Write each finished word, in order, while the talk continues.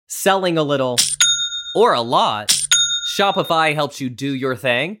Selling a little or a lot, Shopify helps you do your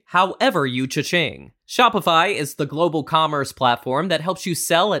thing, however you cha-ching. Shopify is the global commerce platform that helps you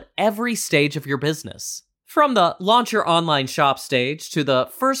sell at every stage of your business. From the launch your online shop stage to the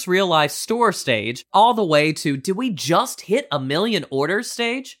first real-life store stage, all the way to did we just hit 1 million orders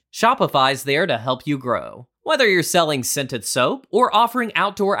stage? Shopify's there to help you grow. Whether you're selling scented soap or offering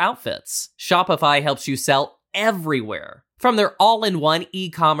outdoor outfits, Shopify helps you sell everywhere. From their all-in-one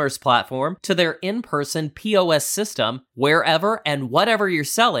e-commerce platform to their in-person POS system, wherever and whatever you're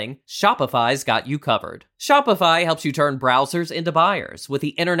selling, Shopify's got you covered. Shopify helps you turn browsers into buyers with the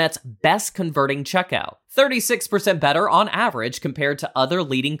internet's best converting checkout, 36% better on average compared to other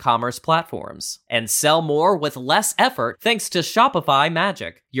leading commerce platforms. And sell more with less effort thanks to Shopify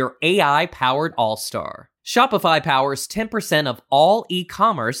Magic, your AI-powered all-star. Shopify powers 10% of all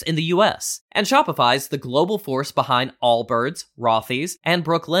e-commerce in the US, and Shopify's the global force behind Allbirds, Rothy's, and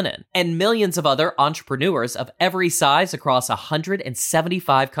Brooklinen, and millions of other entrepreneurs of every size across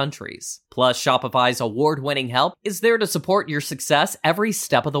 175 countries. Plus, Shopify's award-winning help is there to support your success every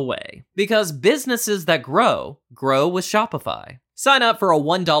step of the way. Because businesses that grow with Shopify. Sign up for a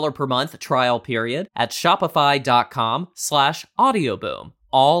 $1 per month trial period at shopify.com/audioboom,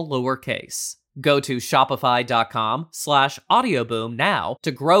 all lowercase. Go to shopify.com/audioboom now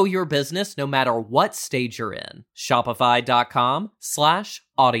to grow your business no matter what stage you're in.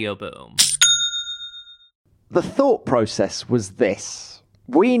 Shopify.com/audioboom. The thought process was this.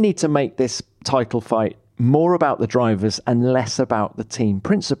 We need to make this title fight more about the drivers and less about the team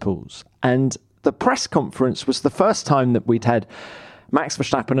principals. And the press conference was the first time that we'd had Max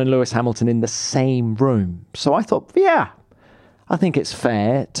Verstappen and Lewis Hamilton in the same room. So I thought, I think it's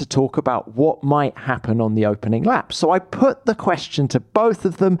fair to talk about what might happen on the opening lap. So I put the question to both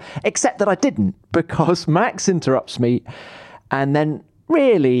of them, except that I didn't, because Max interrupts me and then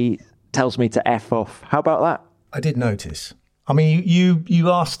really tells me to F off. How about that? I did notice. I mean, you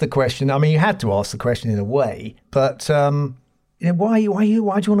asked the question. I mean, you had to ask the question in a way, but why do you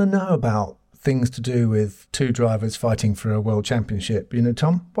want to know about things to do with two drivers fighting for a world championship? You know,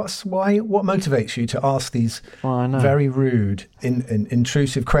 Tom, what motivates you to ask these very rude,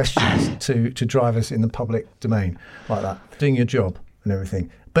 intrusive questions to drivers in the public domain like that, doing your job and everything?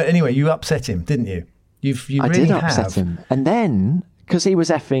 But anyway, you upset him, didn't you? I did upset him. And then, because he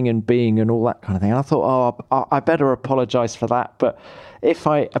was effing and being and all that kind of thing, I thought, I better apologise for that. But if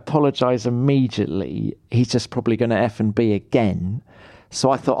I apologise immediately, he's just probably going to F and B again. So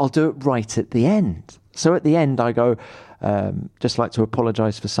I thought I'll do it right at the end. So at the end, I go, just like to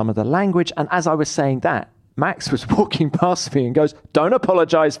apologise for some of the language. And as I was saying that, Max was walking past me and goes, don't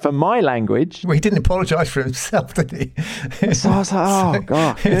apologise for my language. Well, he didn't apologise for himself, did he? So I was like, oh,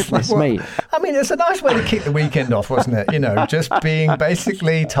 God, goodness me. I mean, it's a nice way to kick the weekend off, wasn't it? You know, just being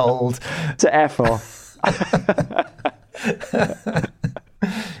basically told to F off.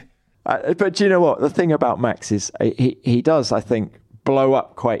 But do you know what? The thing about Max is he does, I think, blow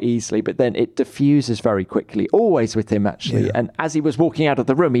up quite easily, but then it diffuses very quickly, always with him, actually. Yeah. And as he was walking out of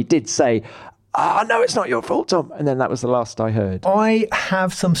the room, he did say, no, it's not your fault, Tom. And then that was the last I heard. I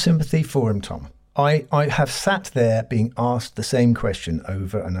have some sympathy for him, Tom. I have sat there being asked the same question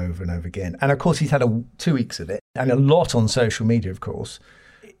over and over and over again. And of course, he's had 2 weeks of it and a lot on social media, of course.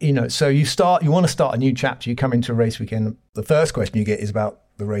 You know, so you want to start a new chapter. You come into a race weekend. The first question you get is about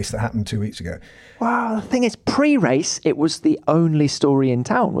the race that happened 2 weeks ago. Wow, the thing is, pre-race, it was the only story in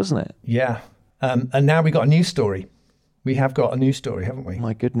town, wasn't it? Yeah. And now we got a new story. We have got a new story, haven't we?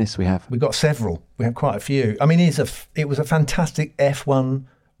 My goodness, we have. We've got several. We have quite a few. I mean, it was a fantastic F1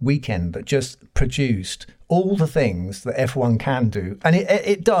 weekend that just produced all the things that F1 can do. And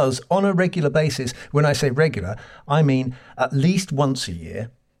it does on a regular basis. When I say regular, I mean at least once a year.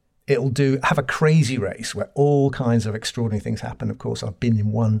 It'll have a crazy race where all kinds of extraordinary things happen. Of course, I've been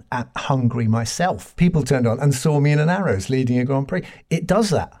in one at Hungary myself. People turned on and saw me in an Arrows leading a Grand Prix. It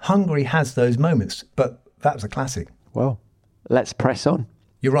does that. Hungary has those moments, but that was a classic. Well, let's press on.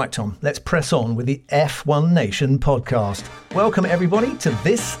 You're right, Tom. Let's press on with the F1 Nation podcast. Welcome, everybody, to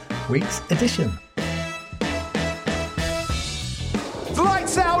this week's edition.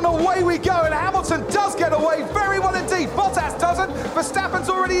 Lights out and away we go, and Hamilton does get away very well indeed. Bottas doesn't. Verstappen's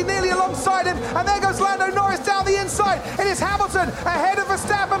already nearly alongside him, and there goes Lando Norris down the inside. It is Hamilton ahead of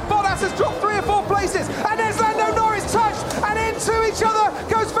Verstappen. Bottas has dropped 3 or 4 places, and there's Lando Norris touched, and into each other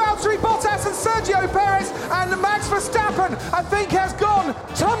goes Valtteri Bottas and Sergio Perez, and Max Verstappen, I think, has gone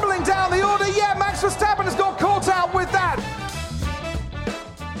tumbling down the order. Yeah, Max Verstappen has got caught out with that.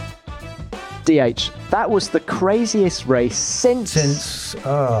 DH, that was the craziest race since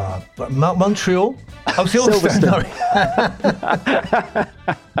Montreal. Oh, Silverstone.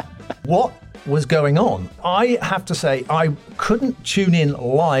 What was going on? I have to say, I couldn't tune in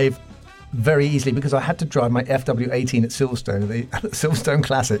live very easily because I had to drive my FW18 at Silverstone, the Silverstone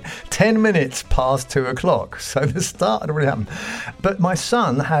Classic, 10 minutes past 2 o'clock. So the start had already happened. But my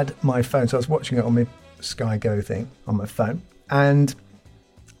son had my phone, so I was watching it on my Sky Go thing on my phone. And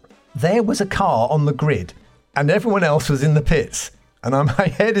there was a car on the grid and everyone else was in the pits. And my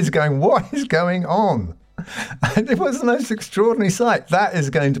head is going, what is going on? And it was the most extraordinary sight. That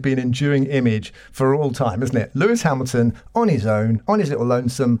is going to be an enduring image for all time, isn't it? Lewis Hamilton on his own, on his little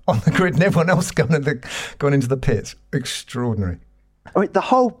lonesome, on the grid, and everyone else going into the pits. Extraordinary. I mean, the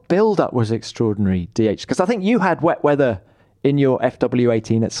whole build-up was extraordinary, DH, because I think you had wet weather in your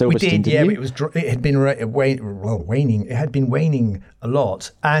FW18 at Silverstone, we did, didn't you? It had been waning. It had been waning a lot,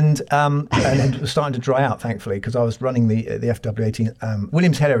 and it was starting to dry out, thankfully, because I was running the FW18.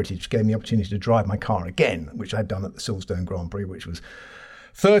 Williams Heritage gave me the opportunity to drive my car again, which I had done at the Silverstone Grand Prix, which was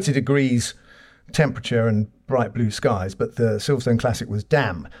 30 degrees temperature and bright blue skies, but the Silverstone Classic was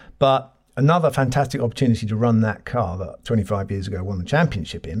damp. But another fantastic opportunity to run that car that 25 years ago won the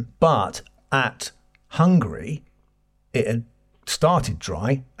championship in. But at Hungary, it had started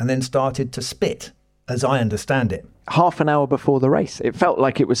dry and then started to spit, as I understand it. Half an hour before the race. It felt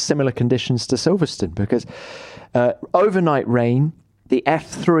like it was similar conditions to Silverstone because overnight rain, the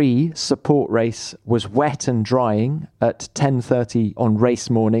F3 support race was wet and drying at 10:30 on race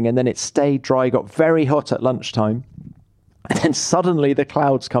morning, and then it stayed dry, got very hot at lunchtime. And then suddenly the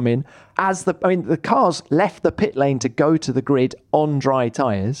clouds come in the cars left the pit lane to go to the grid on dry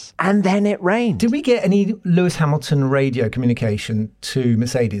tyres, and then it rained. Did we get any Lewis Hamilton radio communication to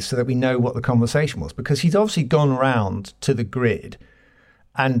Mercedes so that we know what the conversation was? Because he's obviously gone round to the grid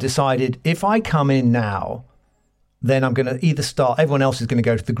and decided, if I come in now, then I'm going to either start, everyone else is going to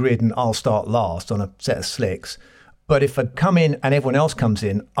go to the grid and I'll start last on a set of slicks. But if I come in and everyone else comes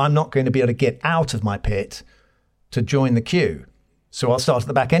in, I'm not going to be able to get out of my pit to join the queue. So I'll start at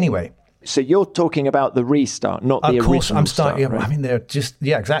the back anyway. So you're talking about the restart, not the original start. Of course, I'm starting. Right? I mean, they're just,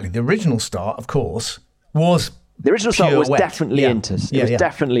 exactly. The original start, of course, was the original start was wet. Definitely Inters. It was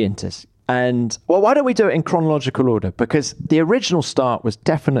definitely Inters. And, well, why don't we do it in chronological order? Because the original start was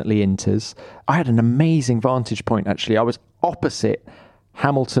definitely Inters. I had an amazing vantage point, actually. I was opposite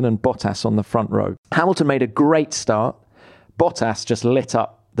Hamilton and Bottas on the front row. Hamilton made a great start. Bottas just lit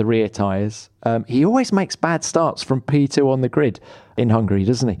up the rear tyres. He always makes bad starts from P2 on the grid in Hungary,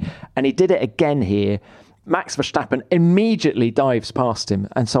 doesn't he? And he did it again here. Max Verstappen immediately dives past him.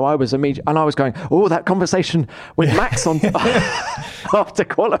 And so I was going, oh, that conversation with Max on after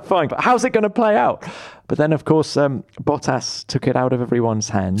qualifying. But how's it going to play out? But then, of course, Bottas took it out of everyone's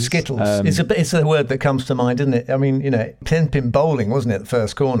hands. Skittles. It's a word that comes to mind, isn't it? I mean, pin bowling, wasn't it, the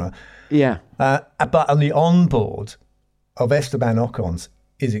first corner? Yeah. But on the onboard of Esteban Ocon's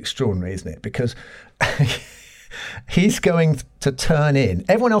is extraordinary, isn't it? Because he's going to turn in.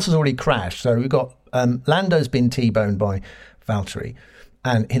 Everyone else has already crashed. So we've got Lando's been T-boned by Valtteri,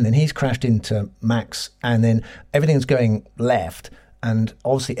 and then he's crashed into Max, and then everything's going left. And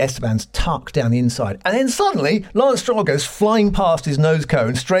obviously Esteban's tucked down the inside. And then suddenly Lance Stroll goes flying past his nose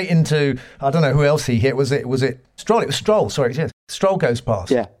cone straight into, I don't know who else he hit. Was it Stroll? It was Stroll, sorry. Yes. Stroll goes past.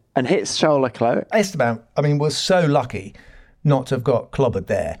 Yeah, and hits Charles Leclerc. Esteban, was so lucky not to have got clobbered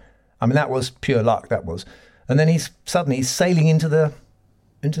there. That was pure luck, that was. And then he's suddenly sailing into the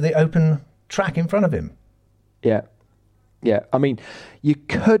open track in front of him. Yeah. Yeah. You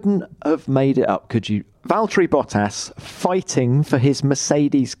couldn't have made it up, could you? Valtteri Bottas, fighting for his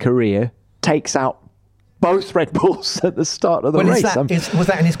Mercedes career, takes out both Red Bulls at the start of the race. Was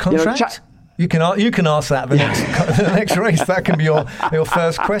that in his contract? You can ask that the next race. That can be your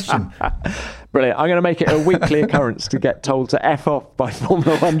first question. Brilliant. I'm going to make it a weekly occurrence to get told to F off by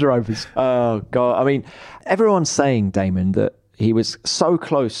Formula One drivers. Oh, God. Everyone's saying, Damon, that he was so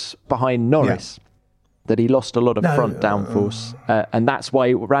close behind Norris that he lost a lot of front downforce. And that's why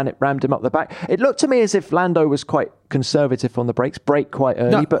it rammed him up the back. It looked to me as if Lando was quite conservative on the brakes, brake quite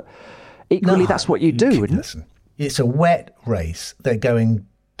early, but equally that's what you do, isn't it? It's a wet race. They're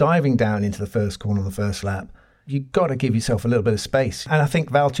diving down into the first corner on the first lap. You've got to give yourself a little bit of space. And I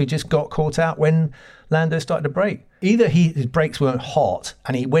think Valtteri just got caught out when Lando started to brake. Either his brakes weren't hot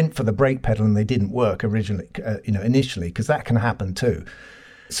and he went for the brake pedal and they didn't work initially, because that can happen too.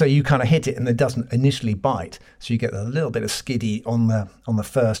 So you kind of hit it and it doesn't initially bite. So you get a little bit of skiddy on the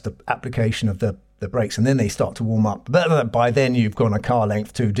first application of the brakes, and then they start to warm up. But by then you've gone a car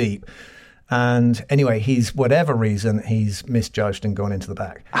length too deep. And anyway, he's misjudged and gone into the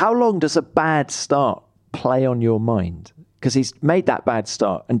back. How long does a bad start play on your mind? because he's made that bad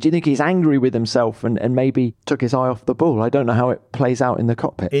start? And do you think he's angry with himself and maybe took his eye off the ball? I don't know how it plays out in the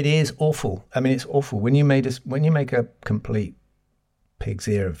cockpit. It is awful. I mean, it's awful. When you make a complete pig's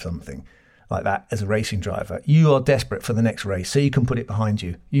ear of something like that as a racing driver, you are desperate for the next race so you can put it behind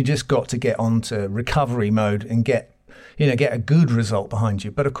you. You just got to get onto recovery mode and get a good result behind you.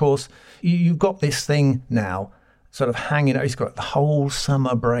 But of course, you've got this thing now sort of hanging out. He's got the whole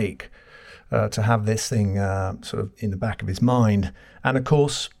summer break to have this thing sort of in the back of his mind. And of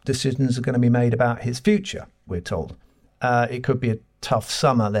course, decisions are going to be made about his future, we're told. It could be a tough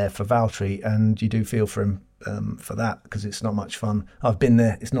summer there for Valtteri, and you do feel for him for that, because it's not much fun. I've been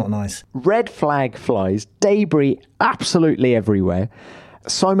there. It's not nice. Red flag flies, debris absolutely everywhere.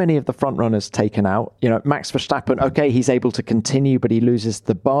 So many of the front runners taken out. Max Verstappen, okay, he's able to continue, but he loses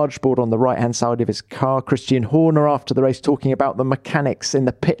the barge board on the right-hand side of his car. Christian Horner after the race talking about the mechanics in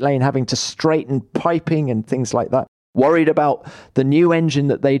the pit lane having to straighten piping and things like that. Worried about the new engine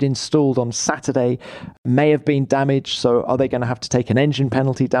that they'd installed on Saturday may have been damaged, so are they going to have to take an engine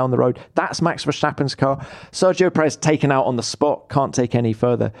penalty down the road? That's Max Verstappen's car. Sergio Perez taken out on the spot, can't take any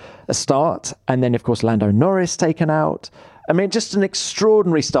further a start. And then, of course, Lando Norris taken out. I mean, just an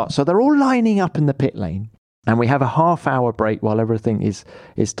extraordinary start. So they're all lining up in the pit lane, and we have a half-hour break while everything is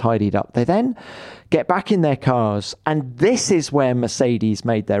tidied up. They then get back in their cars, and this is where Mercedes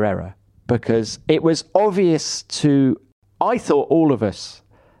made their error, because it was obvious to, I thought, all of us,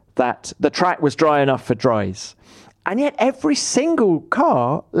 that the track was dry enough for dries. And yet every single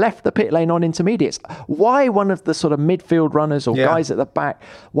car left the pit lane on intermediates. Why one of the sort of midfield runners or guys at the back,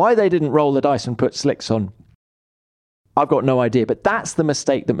 why they didn't roll the dice and put slicks on, I've got no idea. But that's the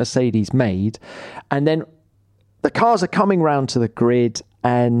mistake that Mercedes made. And then the cars are coming round to the grid,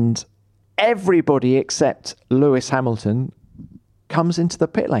 and everybody except Lewis Hamilton comes into the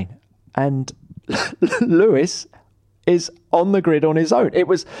pit lane. And Lewis is on the grid on his own. It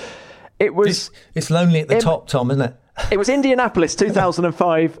was. It's lonely at the top, Tom, isn't it? It was Indianapolis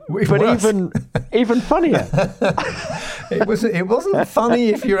 2005, but even funnier. It wasn't funny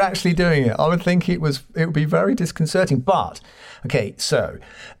if you're actually doing it. I would think it would be very disconcerting. But okay, so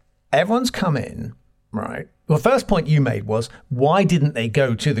everyone's come in, right? Well, the first point you made was, why didn't they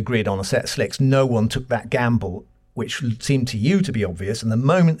go to the grid on a set of slicks? No one took that gamble, which seemed to you to be obvious. And the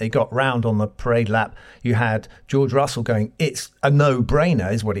moment they got round on the parade lap, you had George Russell going, it's a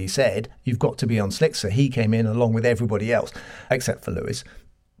no-brainer, is what he said. You've got to be on slicks. So he came in along with everybody else, except for Lewis.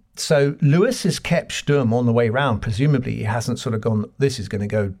 So Lewis has kept Sturm on the way round. Presumably he hasn't sort of gone,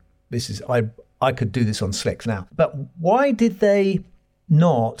 I could do this on slicks now. But why did they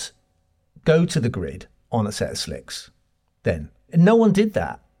not go to the grid on a set of slicks then? And no one did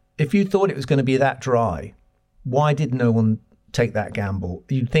that. If you thought it was going to be that dry, why did no one take that gamble?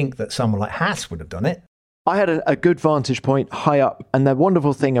 You'd think that someone like Haas would have done it. I had a good vantage point high up, and the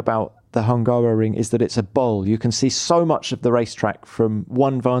wonderful thing about the Hungaroring is that it's a bowl. You can see so much of the racetrack from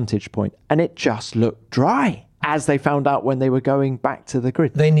one vantage point, and it just looked dry, as they found out when they were going back to the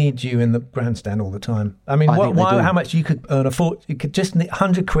grid. They need you in the grandstand all the time. I mean, how much you could earn you could just need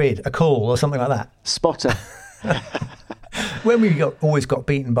 £100 a call or something like that. Spotter. When we always got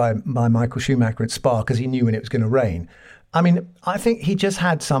beaten by Michael Schumacher at Spa because he knew when it was going to rain. I mean, I think he just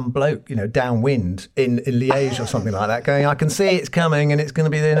had some bloke, downwind in Liège or something like that going, I can see it's coming and it's going to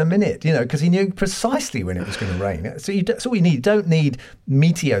be there in a minute, because he knew precisely when it was going to rain. So that's all you need. You don't need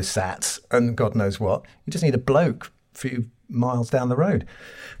meteosats and God knows what. You just need a bloke a few miles down the road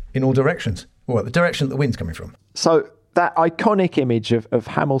in all directions, or the direction that the wind's coming from. So that iconic image of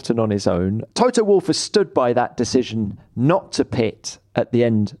Hamilton on his own, Toto Wolff has stood by that decision not to pit at the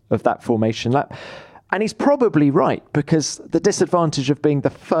end of that formation lap. And he's probably right, because the disadvantage of being the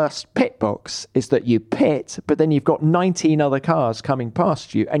first pit box is that you pit, but then you've got 19 other cars coming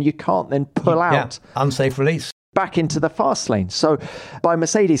past you, and you can't then pull out. Unsafe release. Back into the fast lane. So by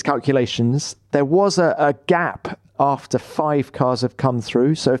Mercedes calculations, there was a gap after 5 cars have come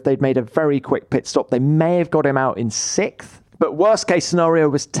through. So if they'd made a very quick pit stop, they may have got him out in 6th. But worst case scenario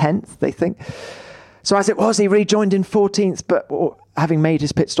was 10th, they think. So as it was, he rejoined in 14th, but having made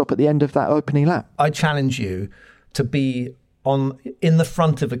his pit stop at the end of that opening lap. I challenge you to be in the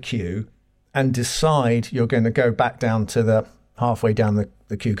front of a queue and decide you're going to go back down to the halfway down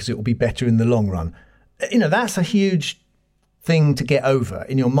the queue because it will be better in the long run. That's a huge thing to get over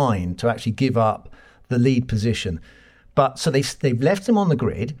in your mind, to actually give up the lead position. But so they've left him on the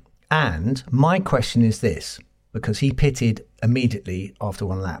grid. And my question is this, because he pitted immediately after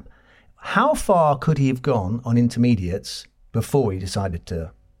one lap. How far could he have gone on intermediates before he decided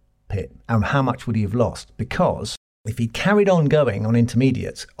to pit? And how much would he have lost? Because if he'd carried on going on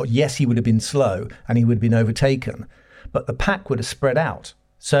intermediates, yes, he would have been slow and he would have been overtaken. but the pack would have spread out.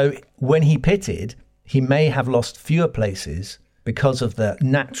 So when he pitted, he may have lost fewer places because of the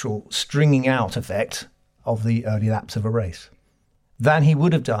natural stringing out effect of the early laps of a race than he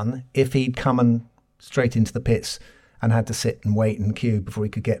would have done if he'd come straight into the pits and had to sit and wait and queue before he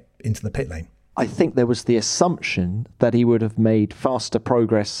could get into the pit lane. I think there was the assumption that he would have made faster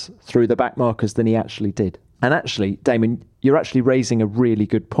progress through the back markers than he actually did. And actually, Damon, you're actually raising a really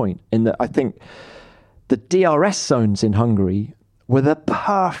good point in that I think the DRS zones in Hungary were the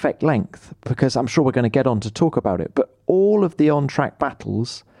perfect length, because I'm sure we're going to get on to talk about it, but all of the on-track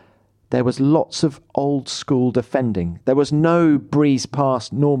battles, there was lots of old school defending. There was no breeze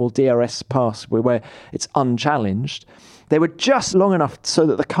pass, normal DRS pass where it's unchallenged. They were just long enough so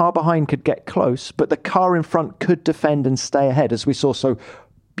that the car behind could get close, but the car in front could defend and stay ahead, as we saw so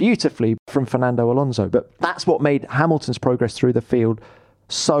beautifully from Fernando Alonso. But that's what made Hamilton's progress through the field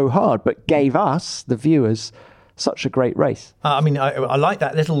so hard, but gave us, the viewers, such a great race. I like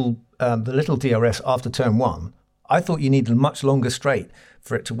that the little DRS after turn one. I thought you needed a much longer straight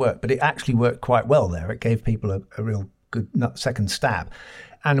for it to work, but it actually worked quite well there. It gave people a real good second stab.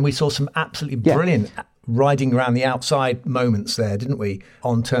 And we saw some absolutely brilliant riding around the outside moments there, didn't we,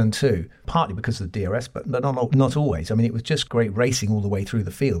 on turn two? Partly because of the DRS, but not always. I mean, it was just great racing all the way through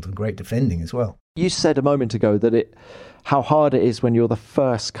the field and great defending as well. You said a moment ago that how hard it is when you're the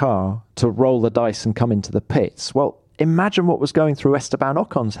first car to roll the dice and come into the pits. Well, imagine what was going through Esteban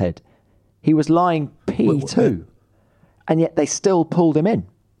Ocon's head. He was lying P2, and yet they still pulled him in.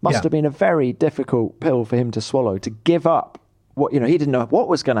 Must have been a very difficult pill for him to swallow, to give up. He didn't know what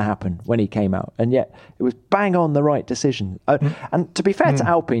was going to happen when he came out, and yet it was bang on the right decision. And to be fair to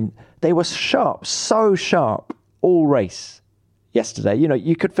Alpine, they were sharp, so sharp all race yesterday.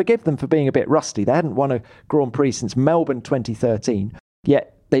 You could forgive them for being a bit rusty. They hadn't won a Grand Prix since Melbourne 2013,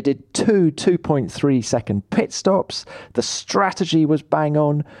 yet they did 2.3 second pit stops. The strategy was bang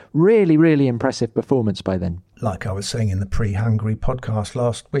on. Really, really impressive performance by then. Like I was saying in the pre-Hungary podcast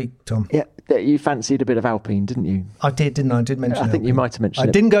last week, Tom. Yeah, you fancied a bit of Alpine, didn't you? I did, didn't I? I did mention I think Alpine. You might have mentioned it.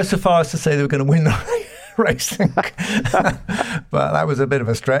 I didn't go so far as to say they were going to win the racing. But that was a bit of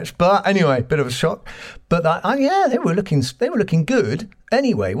a stretch. But anyway, bit of a shock. But they were looking good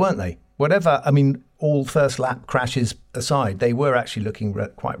anyway, weren't they? Whatever, all first lap crashes aside, they were actually looking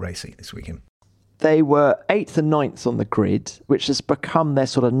quite racy this weekend. They were 8th and 9th on the grid, which has become their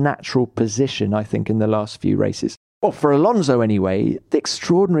sort of natural position, I think, in the last few races. Well, for Alonso anyway, the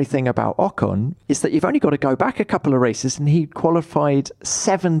extraordinary thing about Ocon is that you've only got to go back a couple of races and he qualified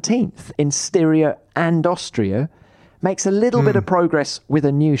 17th in Styria and Austria. Makes a little bit of progress with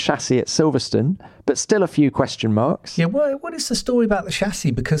a new chassis at Silverstone, but still a few question marks. Yeah, what is the story about the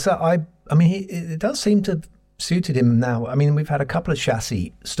chassis? Because it does seem to have suited him now. We've had a couple of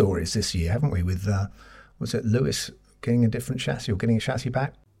chassis stories this year, haven't we? With, was it Lewis getting a different chassis or getting a chassis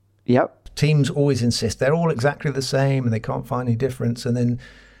back? Yep. Teams always insist they're all exactly the same and they can't find any difference. And then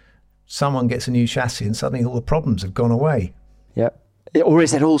someone gets a new chassis and suddenly all the problems have gone away. Yep. Or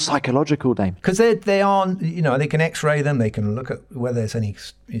is it all psychological, Dame? Because they aren't, they can x-ray them, they can look at whether there's any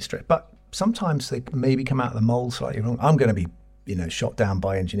stress. But sometimes they maybe come out of the mould slightly wrong. I'm going to be, shot down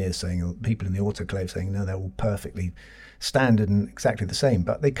by engineers saying, people in the autoclave saying, no, they're all perfectly standard and exactly the same.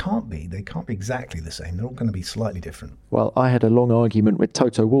 But they can't be. They can't be exactly the same. They're all going to be slightly different. Well, I had a long argument with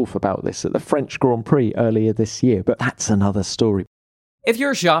Toto Wolff about this at the French Grand Prix earlier this year, but that's another story. If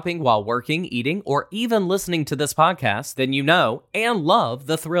you're shopping while working, eating, or even listening to this podcast, then you know and love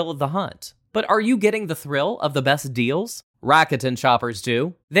the thrill of the hunt. But are you getting the thrill of the best deals? Rakuten shoppers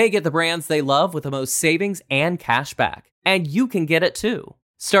do. They get the brands they love with the most savings and cash back. And you can get it too.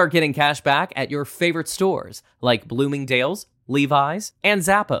 Start getting cash back at your favorite stores like Bloomingdale's, Levi's, and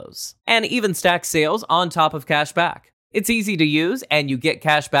Zappos. And even stack sales on top of cash back. It's easy to use and you get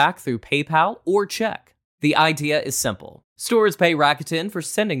cash back through PayPal or check. The idea is simple. Stores pay Rakuten for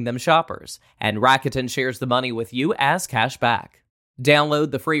sending them shoppers, and Rakuten shares the money with you as cash back.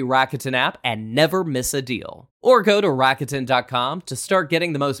 Download the free Rakuten app and never miss a deal. Or go to Rakuten.com to start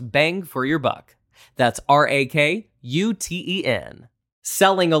getting the most bang for your buck. That's Rakuten.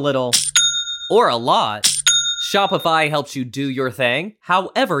 Selling a little or a lot, Shopify helps you do your thing,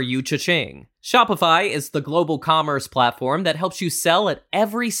 however you cha-ching. Shopify is the global commerce platform that helps you sell at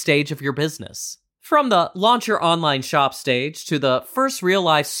every stage of your business. From the launch your online shop stage to the first real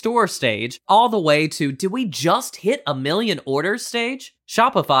life store stage, all the way to did we just hit 1 million orders stage?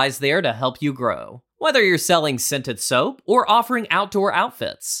 Shopify's there to help you grow. Whether you're selling scented soap or offering outdoor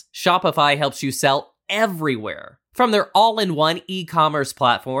outfits, Shopify helps you sell everywhere. From their all-in-one e-commerce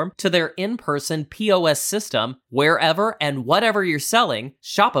platform to their in-person POS system, wherever and whatever you're selling,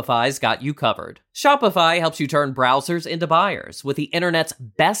 Shopify's got you covered. Shopify helps you turn browsers into buyers with the internet's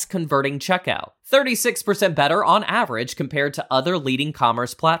best converting checkout, 36% better on average compared to other leading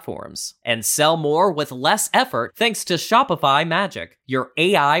commerce platforms. And sell more with less effort thanks to Shopify Magic, your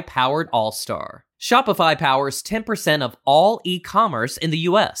AI-powered all-star. Shopify powers 10% of all e-commerce in the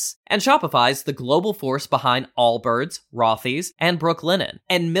US, and Shopify's the global force behind Allbirds, Rothy's, and Brooklinen,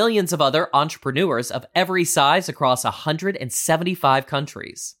 and millions of other entrepreneurs of every size across 175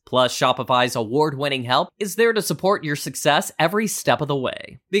 countries. Plus, Shopify's award-winning help is there to support your success every step of the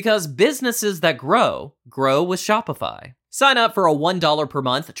way. Because businesses that grow, grow with Shopify. Sign up for a $1 per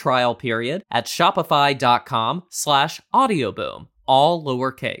month trial period at shopify.com/audioboom, all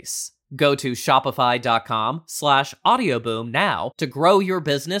lowercase. Go to shopify.com/audioboom now to grow your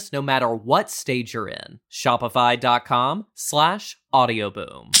business no matter what stage you're in.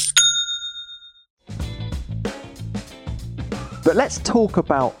 Shopify.com/audioboom. But let's talk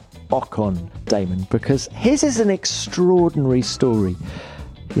about Ocon, Damon, because his is an extraordinary story.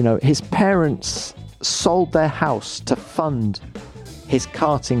 You know, his parents sold their house to fund his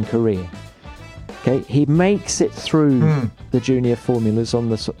karting career. Okay, he makes it through the junior formulas on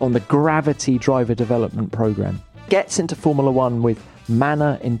the Gravity driver development program. Gets into Formula One with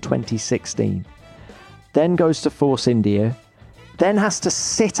Manor in 2016. Then goes to Force India. Then has to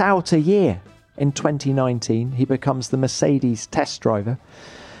sit out a year. In 2019, he becomes the Mercedes test driver.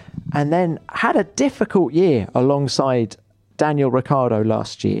 And then had a difficult year alongside Daniel Ricciardo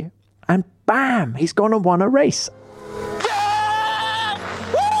last year. And bam, he's gone and won a race.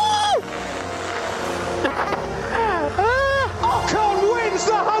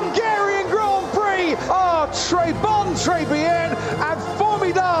 Trebien and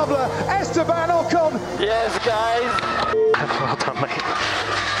Formidable Esteban Ocon. Yes, guys. Well done, mate.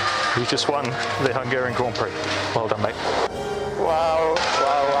 You just won the Hungarian Grand Prix. Well done, mate. Wow.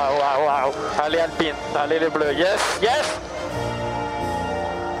 Allez, Alpine. Allez, les bleus. Yes.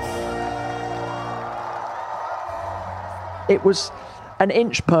 It was an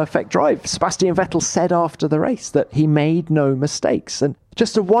inch-perfect drive. Sebastian Vettel said after the race that he made no mistakes. And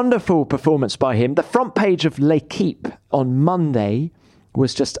just a wonderful performance by him. The front page of L'Equipe on Monday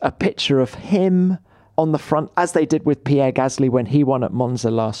was just a picture of him on the front, as they did with Pierre Gasly when he won at Monza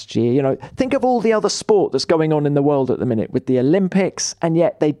last year. You know, think of all the other sport that's going on in the world at the minute with the Olympics, and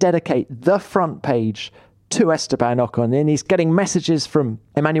yet they dedicate the front page to Esteban Ocon, and he's getting messages from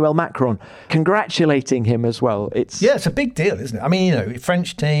Emmanuel Macron congratulating him as well. It's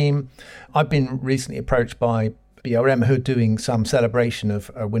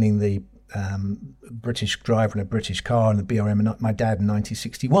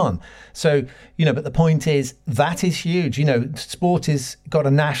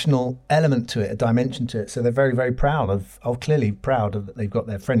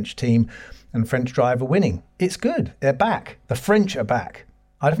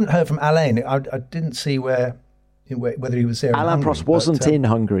Alain Prost wasn't in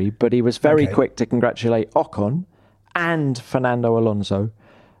Hungary, but he was very quick to congratulate Ocon and Fernando Alonso,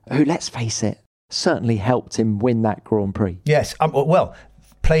 who, let's face it, certainly helped him win that Grand Prix. Yes,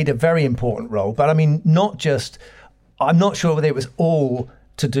 played a very important role. But I mean, I'm not sure whether it was all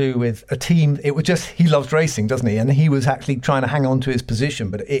to do with a team. It was just, he loves racing, doesn't he? And he was actually trying to hang on to his position,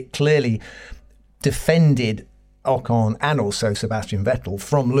 but it clearly defended Ocon and also Sebastian Vettel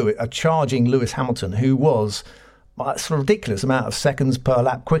from a charging Lewis Hamilton, who was a sort of ridiculous amount of seconds per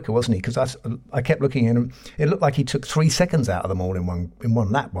lap quicker, wasn't he? Because I kept looking at him. It looked like he took 3 seconds out of them all in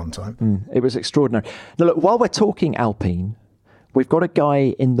one lap one time. It was extraordinary. Now, look, while we're talking Alpine, we've got a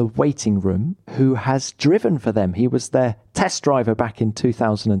guy in the waiting room who has driven for them. He was their test driver back in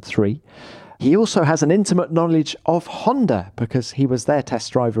 2003. He also has an intimate knowledge of Honda because he was their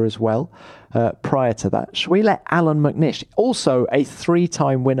test driver as well prior to that. Shall we let Alan McNish, also a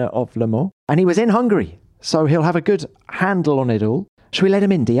 3-time winner of Le Mans, and he was in Hungary, so he'll have a good handle on it all. Shall we let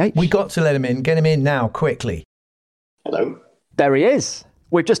him in, DH? We got to let him in. Get him in now, quickly. Hello. There he is.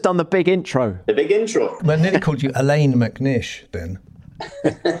 We've just done the big intro. The big intro. Well, I nearly called you Alain McNish then.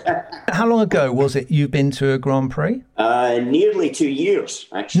 How long ago was it you've been to a Grand Prix? Nearly 2 years,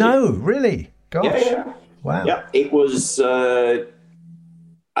 actually. No, really? Gosh. Yeah. Wow. Yeah, it was at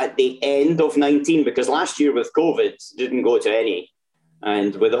the end of 19, because last year with COVID, didn't go to any.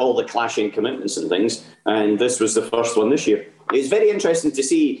 And with all the clashing commitments and things, and this was the first one this year. It's very interesting to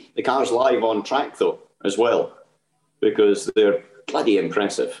see the cars live on track, though, as well, because they're bloody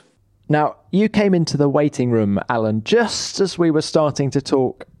impressive. Now, you came into the waiting room, Alan, just as we were starting to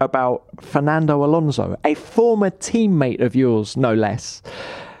talk about Fernando Alonso, a former teammate of yours, no less.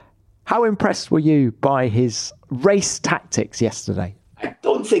 How impressed were you by his race tactics yesterday? I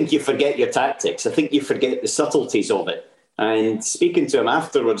don't think you forget your tactics. I think you forget the subtleties of it. And speaking to him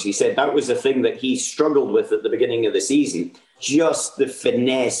afterwards, he said that was the thing that he struggled with at the beginning of the season, just the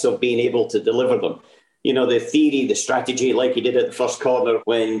finesse of being able to deliver them. You know, the theory, the strategy, like he did at the first corner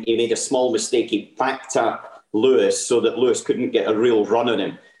when he made a small mistake, he backed up Lewis so that Lewis couldn't get a real run on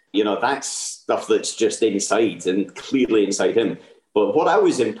him. You know, that's stuff that's just inside and clearly inside him. But what I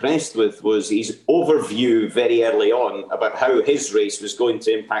was impressed with was his overview very early on about how his race was going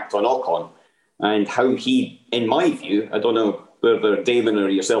to impact on Ocon and how he, in my view, I don't know whether Damon or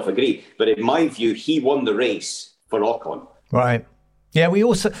yourself agree, but in my view, he won the race for Ocon. Right. Yeah, we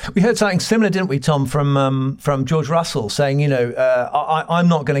heard something similar, didn't we, Tom, from George Russell saying, you know, I'm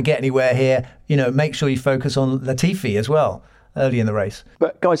not going to get anywhere here. You know, make sure you focus on Latifi as well early in the race.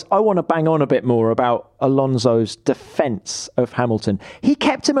 But guys, I want to bang on a bit more about Alonso's defence of Hamilton. He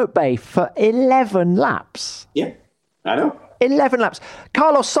kept him at bay for 11 laps. Yeah, I know. 11 laps.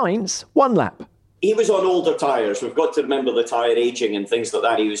 Carlos Sainz, 1 lap. He was on older tyres. We've got to remember the tyre ageing and things like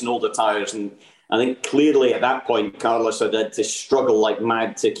that. He was on older tyres, and I think clearly at that point, Carlos had to struggle like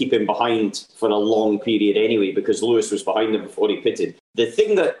mad to keep him behind for a long period anyway, because Lewis was behind him before he pitted. The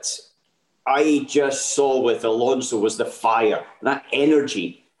thing that I just saw with Alonso was the fire, that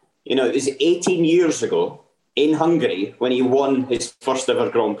energy. You know, it was 18 years ago in Hungary when he won his first ever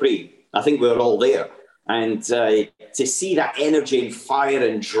Grand Prix. I think we were all there. And to see that energy and fire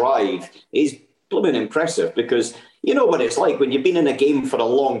and drive is blooming impressive, because you know what it's like when you've been in a game for a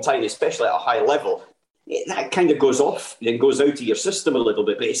long time, especially at a high level. That kind of goes off and goes out of your system a little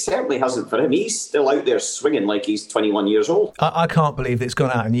bit, but it certainly hasn't for him. He's still out there swinging like he's 21 years old. I can't believe it's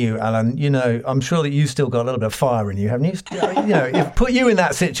gone out on you, Alan. You know, I'm sure that you still got a little bit of fire in you, haven't you? You know, if put you in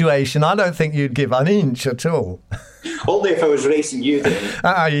that situation, I don't think you'd give an inch at all. Only if I was racing you then.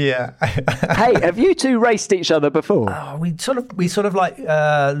 Yeah. Hey, have you two raced each other before? Oh, we sort of like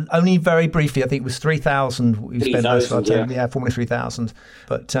only very briefly. I think it was 3,000. We spent most of our time, Formula 3000.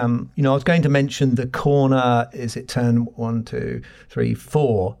 But you know, I was going to mention the corner. Is it turn 1, 2, 3,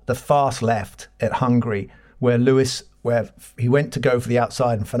 4? The fast left at Hungary, where he went to go for the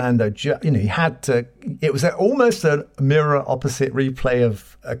outside, and Fernando, he had to. It was almost a mirror opposite replay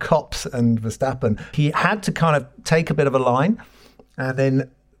of Kops and Verstappen. He had to kind of take a bit of a line, and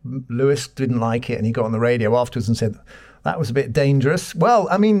then Lewis didn't like it, and he got on the radio afterwards and said that was a bit dangerous. Well,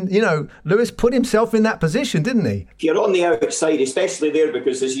 I mean, you know, Lewis put himself in that position, didn't he? If you're on the outside, especially there,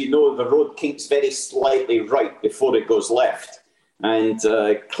 because as you know, the road kinks very slightly right before it goes left, and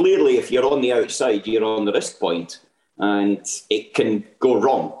clearly, if you're on the outside, you're on the risk point. And it can go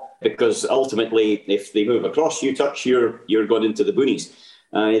wrong, because ultimately, if they move across, you touch, you're going into the boonies.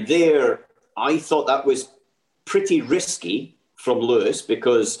 I thought that was pretty risky from Lewis,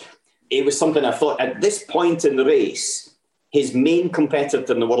 because it was something I thought at this point in the race, his main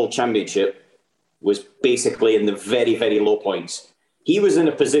competitor in the World Championship was basically in the very, very low points. He was in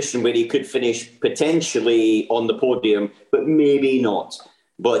a position where he could finish potentially on the podium, but maybe not.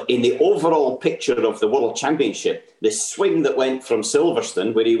 But in the overall picture of the World Championship, the swing that went from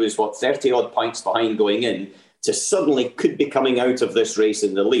Silverstone, where he was, 30-odd points behind going in, to suddenly could be coming out of this race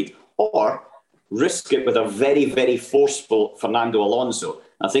in the lead, or risk it with a very, very forceful Fernando Alonso.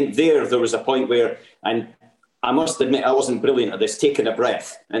 I think there was a point where, and I must admit I wasn't brilliant at this, taking a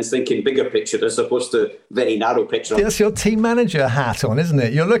breath and thinking bigger picture as opposed to very narrow picture. That's your team manager hat on, isn't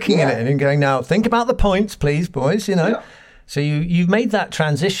it? You're looking at it and going, now, think about the points, please, boys, you know. Yeah. So you've made that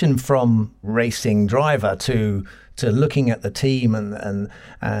transition from racing driver to looking at the team and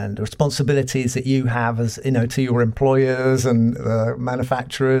the responsibilities that you have as, you know, to your employers and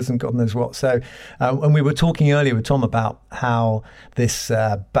manufacturers and God knows what. So and we were talking earlier with Tom about how this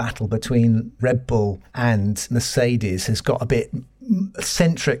battle between Red Bull and Mercedes has got a bit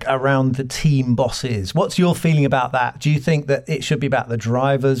centric around the team bosses. What's your feeling about that? Do you think that it should be about the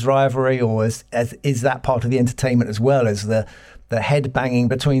drivers' rivalry, or is that part of the entertainment as well as the head banging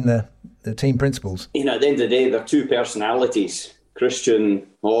between the team principals? You know, at the end of the day, they're two personalities. Christian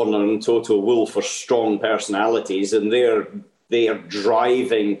Horner and Toto Wolff are strong personalities, and they are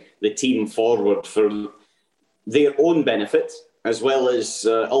driving the team forward for their own benefit as well as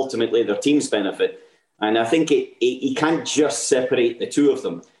ultimately their team's benefit. And I think you can't just separate the two of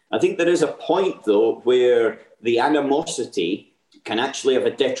them. I think there is a point, though, where the animosity can actually have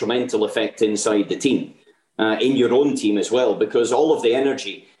a detrimental effect inside the team, in your own team as well, because all of the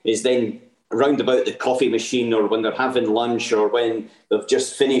energy is then round about the coffee machine, or when they're having lunch, or when they've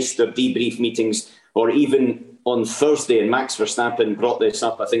just finished their debrief meetings, or even on Thursday, and Max Verstappen brought this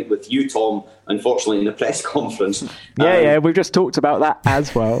up, I think, with you, Tom, unfortunately, in the press conference. Yeah, we've just talked about that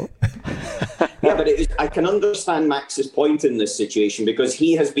as well. Yeah, but I can understand Max's point in this situation, because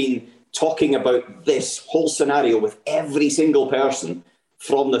he has been talking about this whole scenario with every single person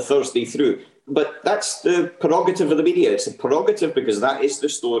from the Thursday through. But that's the prerogative of the media. It's a prerogative because that is the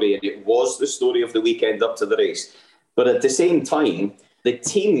story, and it was the story of the weekend up to the race. But at the same time, the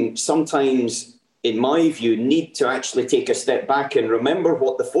team sometimes, in my view, need to actually take a step back and remember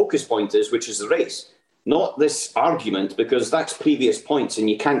what the focus point is, which is the race. Not this argument, because that's previous points and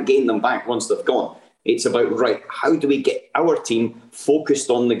you can't gain them back once they've gone. It's about, right, how do we get our team focused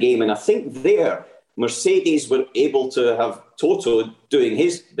on the game? And I think there, Mercedes were able to have Toto doing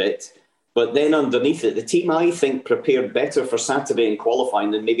his bit, but then underneath it, the team, I think, prepared better for Saturday in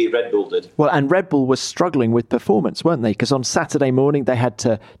qualifying than maybe Red Bull did. Well, and Red Bull was struggling with performance, weren't they? Because on Saturday morning, they had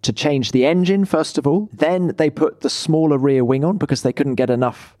to change the engine, first of all. Then they put the smaller rear wing on because they couldn't get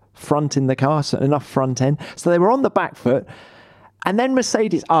enough front in the car, so enough front end. So they were on the back foot. And then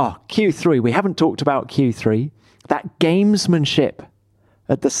Mercedes, Q3. We haven't talked about Q3. That gamesmanship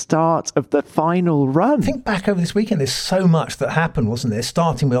at the start of the final run. Think back over this weekend. There's so much that happened, wasn't there?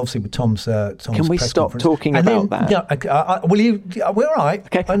 Starting with, obviously, with Tom's Can we press stop conference. talking and about then, that? Yeah, we're all right.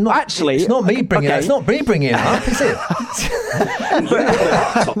 Okay. Actually, it's not me bringing it. It's not me bringing it up, is it?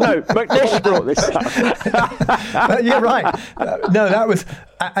 No, McNish brought this up. You're right. No, that was,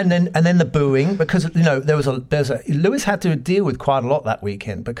 and then the booing, because there's a Lewis had to deal with quite a lot that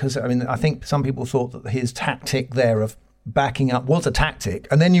weekend, because I think some people thought that his tactic there of backing up was a tactic,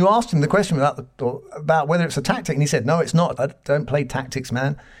 and then you asked him the question about whether it's a tactic, and he said, "No, it's not. I don't play tactics,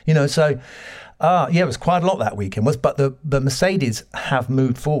 man." So. It was quite a lot that weekend. But the Mercedes have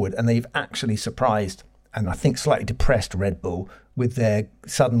moved forward, and they've actually surprised and I think slightly depressed Red Bull with their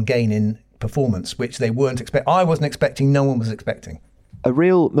sudden gain in performance, which they weren't expecting. I wasn't expecting. No one was expecting. A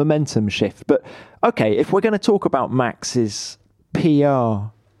real momentum shift. But okay, if we're going to talk about Max's PR,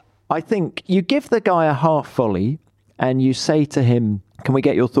 I think you give the guy a half volley and you say to him, "Can we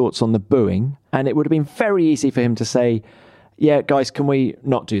get your thoughts on the booing?" And it would have been very easy for him to say, "Yeah, guys, can we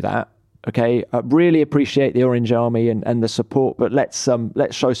not do that? Okay, I really appreciate the Orange Army and the support, but let's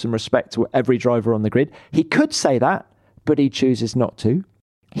show some respect to every driver on the grid." He could say that, but he chooses not to.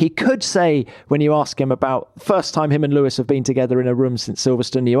 He could say, when you ask him about the first time him and Lewis have been together in a room since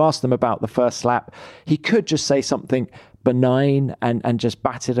Silverstone, you ask them about the first lap, he could just say something benign and just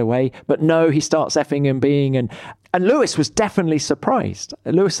bat it away. But no, he starts effing and being, and Lewis was definitely surprised.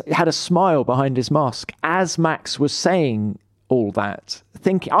 Lewis had a smile behind his mask as Max was saying all that.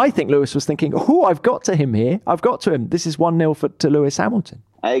 I think Lewis was thinking, I've got to him here. I've got to him. This is 1-0 to Lewis Hamilton.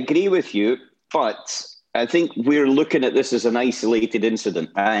 I agree with you, but I think we're looking at this as an isolated incident.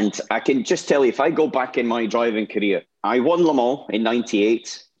 And I can just tell you, if I go back in my driving career, I won Le Mans in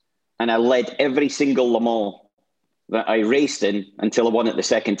 98 and I led every single Le Mans that I raced in until I won it the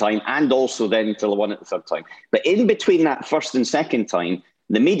second time, and also then until I won it the third time. But in between that first and second time,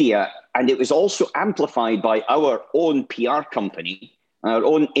 the media, and it was also amplified by our own PR company, our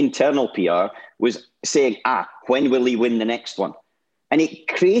own internal PR, was saying, when will he win the next one? And it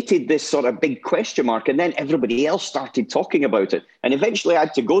created this sort of big question mark. And then everybody else started talking about it. And eventually I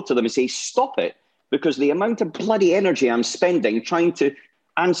had to go to them and say, stop it, because the amount of bloody energy I'm spending trying to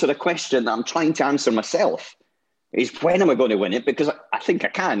answer a question that I'm trying to answer myself is, when am I going to win it? Because I think I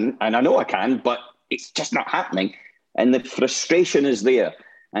can, and I know I can, but it's just not happening. And the frustration is there.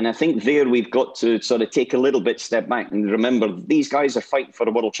 And I think there we've got to sort of take a little bit step back and remember these guys are fighting for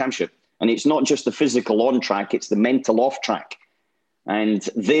a world championship. And it's not just the physical on track, it's the mental off track. And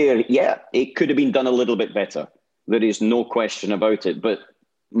there, it could have been done a little bit better. There is no question about it. But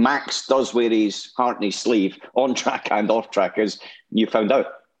Max does wear his heart in his sleeve, on track and off track, as you found out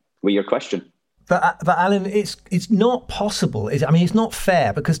with your question. But Alan, it's not possible. It's not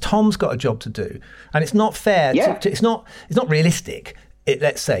fair, because Tom's got a job to do, and it's not fair. It's not realistic.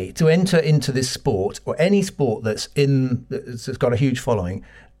 Let's say, to enter into this sport or any sport that's got a huge following,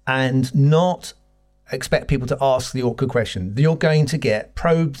 and not expect people to ask the awkward question. You're going to get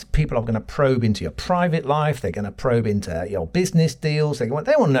probes. People are going to probe into your private life. They're going to probe into your business deals. They want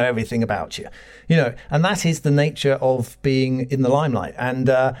to know everything about you, and that is the nature of being in the limelight. And,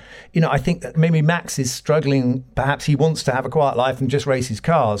 I think that maybe Max is struggling. Perhaps he wants to have a quiet life and just race his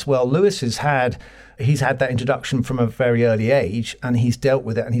cars. Well, Lewis he's had that introduction from a very early age, and he's dealt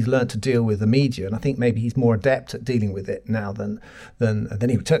with it, and he's learned to deal with the media. And I think maybe he's more adept at dealing with it now than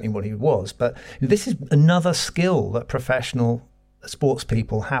he certainly what he was. But this is another skill that professional sports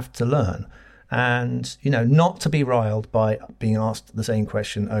people have to learn, and not to be riled by being asked the same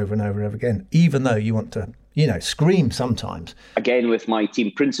question over and over and over again, even though you want to scream sometimes. Again, with my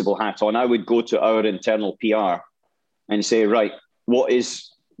team principal hat on, I would go to our internal PR and say, right, what is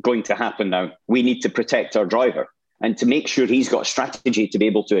going to happen now? We need to protect our driver and to make sure he's got a strategy to be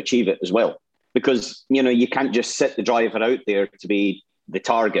able to achieve it as well. Because, you can't just sit the driver out there to be the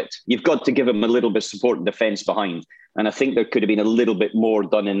target. You've got to give him a little bit of support and defence behind. And I think there could have been a little bit more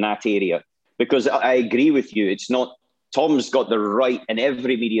done in that area. Because I agree with you, it's not, Tom's got the right, and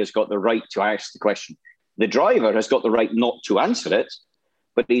every media's got the right to ask the question. The driver has got the right not to answer it,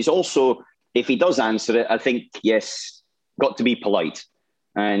 but he's also, if he does answer it, I think, yes, got to be polite.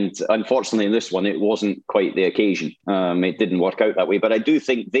 And unfortunately, in this one, it wasn't quite the occasion. It didn't work out that way. But I do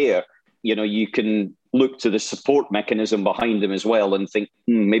think there, you can look to the support mechanism behind him as well and think,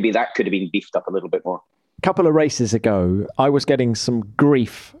 maybe that could have been beefed up a little bit more. A couple of races ago, I was getting some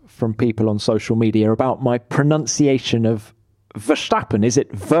grief from people on social media about my pronunciation of Verstappen. Is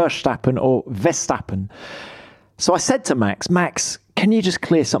it Verstappen or Verstappen? So I said to Max, can you just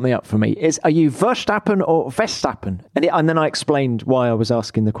clear something up for me? Are you Verstappen or Verstappen? And then I explained why I was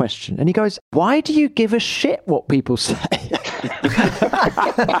asking the question. And he goes, why do you give a shit what people say?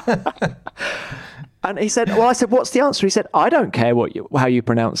 And he said, well, I said, what's the answer? He said, I don't care how you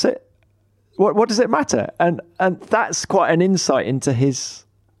pronounce it. What does it matter? And that's quite an insight into his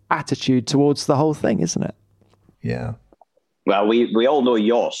attitude towards the whole thing, isn't it? Yeah. Well, we all know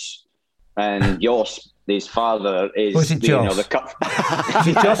Jos, and Jos, his father, is Was it Jos? The cup. Is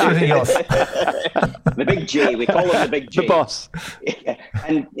it Jos or is it Jos? The big J. We call him the big J. The boss.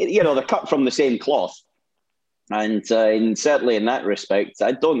 And they're cut from the same cloth. And certainly in that respect,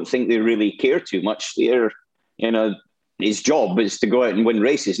 I don't think they really care too much. His job is to go out and win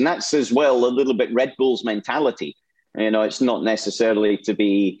races. And that's as well a little bit Red Bull's mentality. It's not necessarily to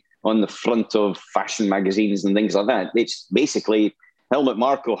be on the front of fashion magazines and things like that. It's basically Helmut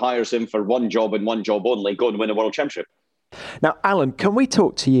Marko hires him for one job and one job only, go and win a world championship. Now, Alan, can we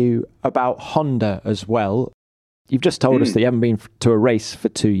talk to you about Honda as well? You've just told us that you haven't been to a race for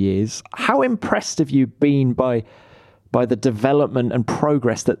 2 years. How impressed have you been by the development and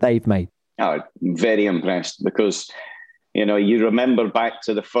progress that they've made? Oh, very impressed because, you remember back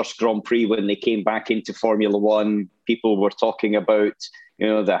to the first Grand Prix when they came back into Formula One, people were talking about,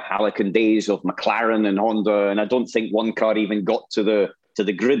 the Halican days of McLaren and Honda. And I don't think one car even got to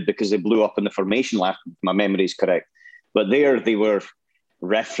the grid because they blew up in the formation lap, if my memory is correct. But there they were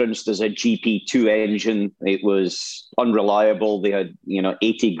referenced as a GP2 engine. It was unreliable. They had,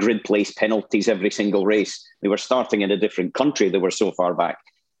 80 grid place penalties every single race. They were starting in a different country. They were so far back.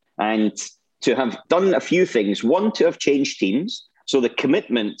 And to have done a few things, one, to have changed teams. So the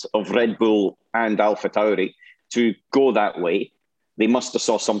commitment of Red Bull and AlphaTauri to go that way, they must have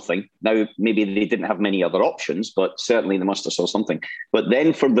saw something. Now, maybe they didn't have many other options, but certainly they must have saw something. But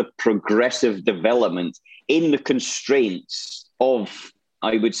then for the progressive development in the constraints of,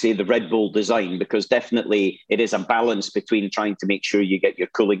 I would say, the Red Bull design, because definitely it is a balance between trying to make sure you get your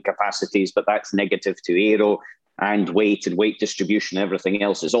cooling capacities, but that's negative to aero and weight distribution, everything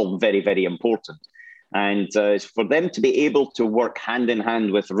else is all very, very important. And for them to be able to work hand in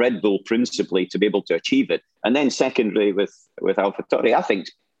hand with Red Bull principally to be able to achieve it. And then secondly with AlphaTauri, I think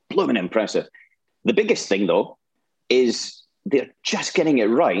it's blooming impressive. The biggest thing, though, is they're just getting it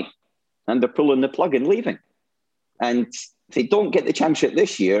right and they're pulling the plug and leaving. And if they don't get the championship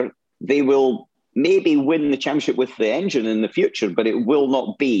this year, they will maybe win the championship with the engine in the future, but it will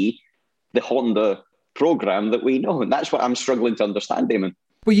not be the Honda program that we know. And that's what I'm struggling to understand, Damon.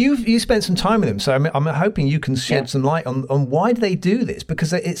 Well, you spent some time with them, so I'm hoping you can shed some light on why do they do this?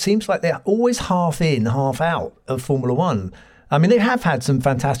 Because it seems like they're always half in, half out of Formula One. I mean, they have had some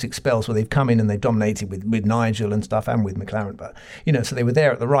fantastic spells where they've come in and they've dominated with Nigel and stuff and with McLaren. But, so they were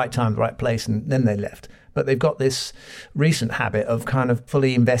there at the right time, the right place, and then they left. But they've got this recent habit of kind of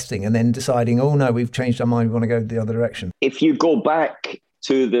fully investing and then deciding, oh, no, we've changed our mind, we want to go the other direction. If you go back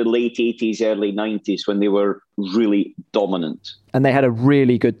to the late 80s, early 90s, when they were really dominant. And they had a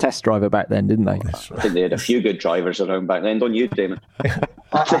really good test driver back then, didn't they? I think they had a few good drivers around back then, don't you, Damon?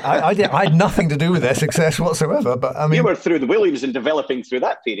 I had nothing to do with their success whatsoever, but I mean... You were through the Williams and developing through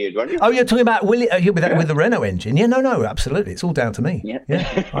that period, weren't you? Oh, you're talking about with the Renault engine? Yeah, no, absolutely. It's all down to me.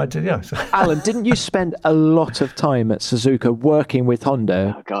 Yeah, I did, yeah. Alan, didn't you spend a lot of time at Suzuka working with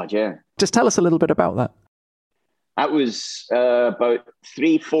Honda? Oh, God, yeah. Just tell us a little bit about that. That was about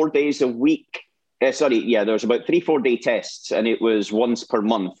 3-4 days a week. There was about 3-4 day tests, and it was once per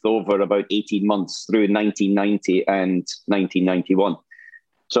month over about 18 months through 1990 and 1991.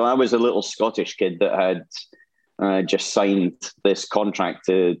 So I was a little Scottish kid that had just signed this contract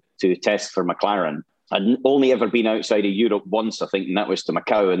to test for McLaren. I'd only ever been outside of Europe once, I think, and that was to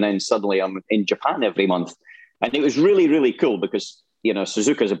Macau. And then suddenly I'm in Japan every month. And it was really, really cool because,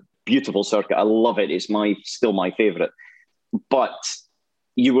 Suzuka is a beautiful circuit. I love it. It's still my favorite. But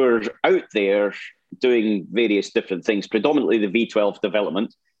you were out there doing various different things, predominantly the V12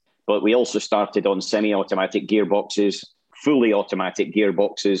 development. But we also started on semi-automatic gearboxes, fully automatic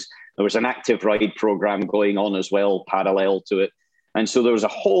gearboxes. There was an active ride program going on as well, parallel to it. And so there was a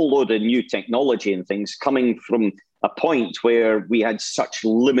whole load of new technology and things coming from a point where we had such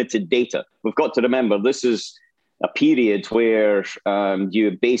limited data. We've got to remember, this is a period where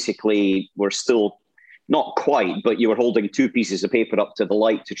you basically were still, not quite, but you were holding two pieces of paper up to the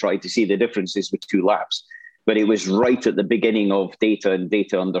light to try to see the differences with 2 laps. But it was right at the beginning of data and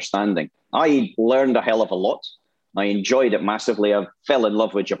data understanding. I learned a hell of a lot. I enjoyed it massively. I fell in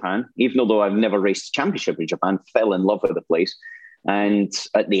love with Japan, even though I've never raced a championship in Japan, fell in love with the place. And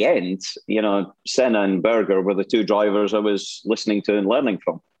at the end, Senna and Berger were the 2 drivers I was listening to and learning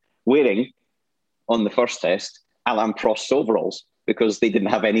from, wearing, on the first test, Alain Prost's overalls, because they didn't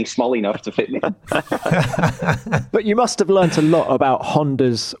have any small enough to fit me. But you must have learnt a lot about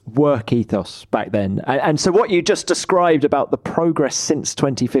Honda's work ethos back then. And so what you just described about the progress since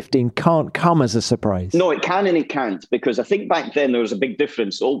 2015 can't come as a surprise. No, it can and it can't, because I think back then there was a big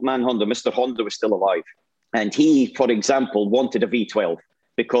difference. Old man Honda, Mr. Honda, was still alive. And he, for example, wanted a V12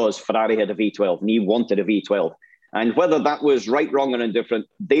 because Ferrari had a V12 and he wanted a V12. And whether that was right, wrong, or indifferent,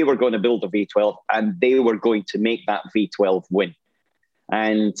 they were going to build a V12 and they were going to make that V12 win.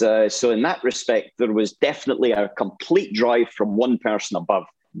 And so in that respect, there was definitely a complete drive from one person above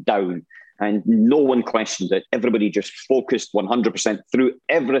down, and no one questioned it. Everybody just focused 100% through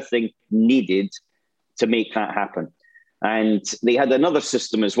everything needed to make that happen. And they had another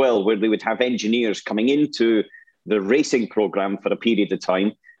system as well, where they would have engineers coming into the racing program for a period of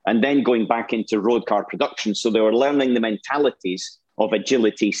time and then going back into road car production. So they were learning the mentalities of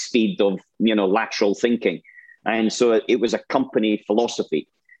agility, speed, of, lateral thinking. And so it was a company philosophy.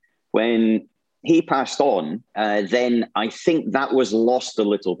 When he passed on, then I think that was lost a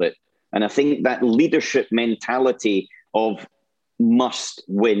little bit. And I think that leadership mentality of must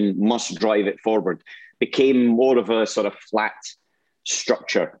win, must drive it forward, became more of a sort of flat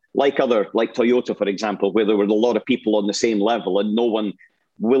structure, like Toyota, for example, where there were a lot of people on the same level and no one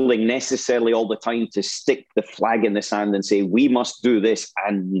willing necessarily all the time to stick the flag in the sand and say, we must do this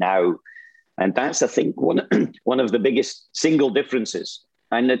and now. And that's, I think, one of the biggest single differences.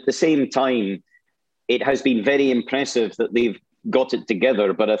 And at the same time, it has been very impressive that they've got it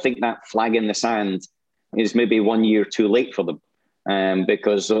together. But I think that flag in the sand is maybe 1 year too late for them.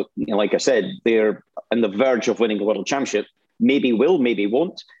 Because, like I said, they're on the verge of winning a world championship. Maybe will, maybe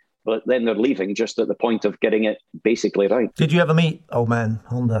won't. But then they're leaving just at the point of getting it basically right. Did you ever meet old man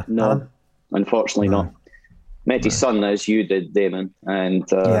Honda? No, Alan? Unfortunately not. Met his son, as you did, Damon. And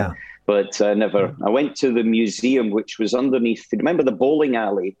but never. I went to the museum, which was underneath. Remember the bowling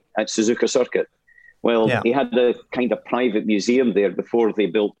alley at Suzuka Circuit? Well, he had a kind of private museum there before they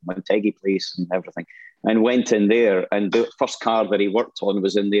built Motegi Place and everything. And went in there, and the first car that he worked on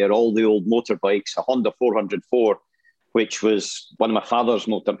was in there. All the old motorbikes, a Honda 404, which was one of my father's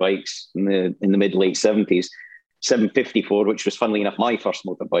motorbikes in the mid-late 70s, 754, which was, funnily enough, my first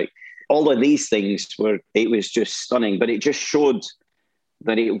motorbike. All of these things it was just stunning, but it just showed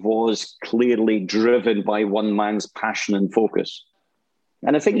that it was clearly driven by one man's passion and focus.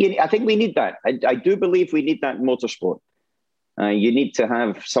 And I think we need that. I do believe we need that in motorsport. You need to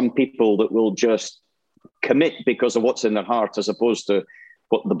have some people that will just commit because of what's in their heart, as opposed to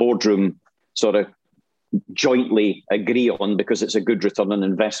what the boardroom sort of jointly agree on because it's a good return on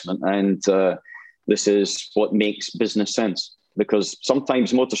investment. And this is what makes business sense, because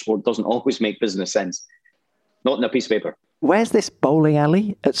sometimes motorsport doesn't always make business sense. Not in a piece of paper. Where's this bowling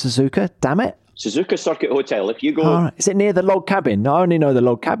alley at Suzuka? Damn it. Suzuka Circuit Hotel. If you go... Oh, is it near the log cabin? I only know the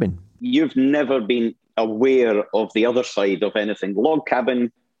log cabin. You've never been aware of the other side of anything. Log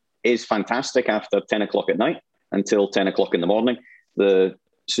cabin is fantastic after 10 o'clock at night until 10 o'clock in the morning. The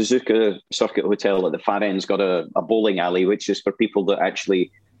Suzuka Circuit Hotel at the far end's got a bowling alley, which is for people that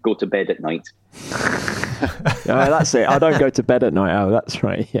actually go to bed at night. That's it. I don't go to bed at night. Oh, that's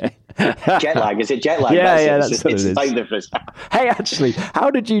right. Yeah. Jet lag. Is it jet lag? That's what it is. Time difference. Hey, actually, how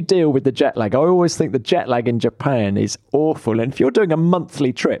did you deal with the jet lag? I always think the jet lag in Japan is awful. And if you're doing a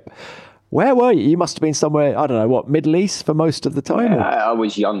monthly trip, where were you? You must have been somewhere, I don't know, Middle East for most of the time? I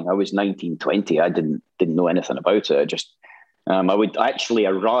was young. I was 19, 20. I didn't know anything about it. I would actually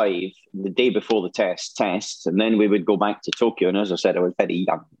arrive the day before the test, and then we would go back to Tokyo. And as I said, I was very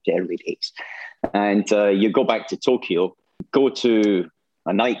young, early days. And you go back to Tokyo, go to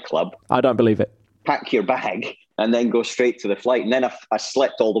a nightclub. I don't believe it. pack your bag and then go straight to the flight. And then I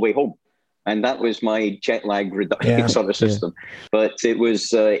slept all the way home. And that was my jet lag reduction sort of system. Yeah. But it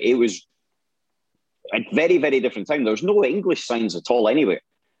was a very, very different time. There was no English signs at all anywhere.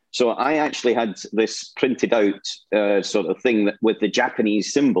 So I actually had this printed out sort of thing with the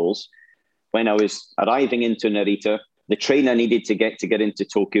Japanese symbols when I was arriving into Narita, the train I needed to get into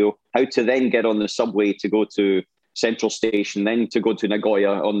Tokyo, how to then get on the subway to go to Central Station, then to go to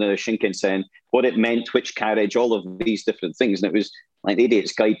Nagoya on the Shinkansen, what it meant, which carriage, all of these different things. And it was like the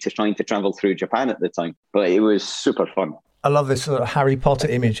idiot's guide to trying to travel through Japan at the time. But it was super fun. I love this sort of Harry Potter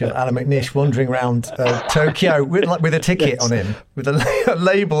image of Alan McNish wandering around Tokyo with a ticket on him, with a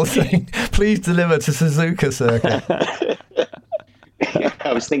label saying, "Please deliver to Suzuka Circuit."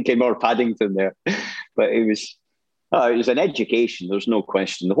 I was thinking more Paddington there, but it was an education. There's no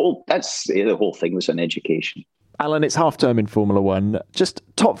question. The whole thing was an education. Alan, it's half term in Formula One. Just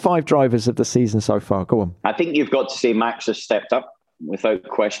top 5 drivers of the season so far. Go on. I think you've got to say Max has stepped up without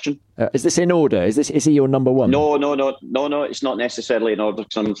question. Is this in order? Is he your number one? No. It's not necessarily in order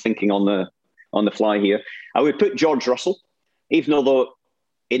because I'm thinking on the fly here. I would put George Russell, even though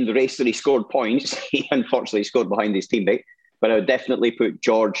in the race that he scored points, he unfortunately scored behind his teammate. But I would definitely put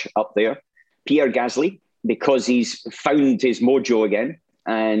George up there. Pierre Gasly, because he's found his mojo again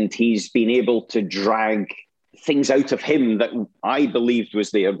and he's been able to drag things out of him that I believed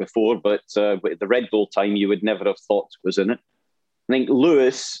was there before, but with the Red Bull time you would never have thought was in it. I think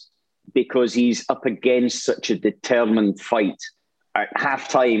Lewis, because he's up against such a determined fight. At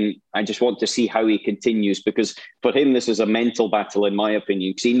halftime, I just want to see how he continues, because for him, this is a mental battle, in my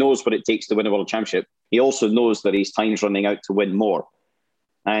opinion, because he knows what it takes to win a world championship. He also knows that his time's running out to win more.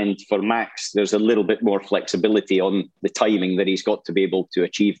 And for Max, there's a little bit more flexibility on the timing that he's got to be able to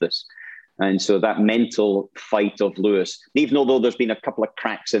achieve this. And so that mental fight of Lewis, even though there's been a couple of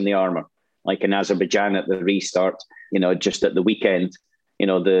cracks in the armour, like in Azerbaijan at the restart, just at the weekend,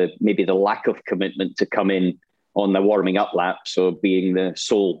 maybe the lack of commitment to come in on the warming up lap, so being the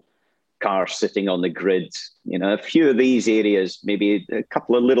sole car sitting on the grid, a few of these areas, maybe a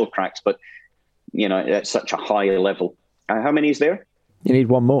couple of little cracks, but, at such a high level. How many is there? You need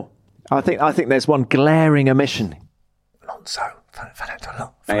one more. I think there's one glaring omission. Alonso.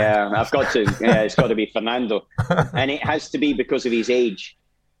 Fernando. Yeah, I've got to. Yeah, it's got to be Fernando. And it has to be because of his age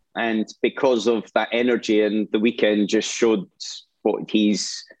and because of that energy. And the weekend just showed what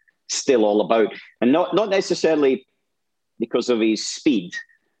he's still all about. And not necessarily because of his speed,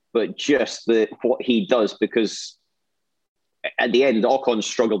 but just what he does, because at the end, Ocon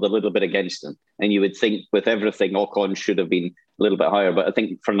struggled a little bit against him. And you would think with everything, Ocon should have been a little bit higher. But I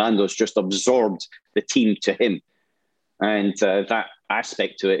think Fernando's just absorbed the team to him. And that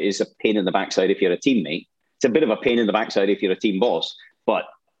aspect to it is a pain in the backside if you're a teammate. It's a bit of a pain in the backside if you're a team boss, but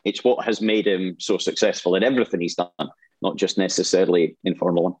it's what has made him so successful in everything he's done, not just necessarily in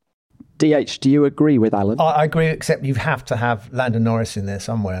Formula One. DH, do you agree with Alan? I agree, except you have to have Lando Norris in there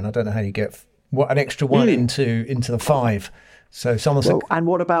somewhere, and I don't know how you get an extra one into the 5. So someone said, and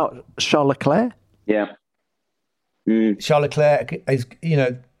what about Charles Leclerc? Yeah. Charles Leclerc is,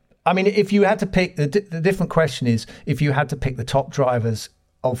 I mean, if you had to pick, the different question is, if you had to pick the top drivers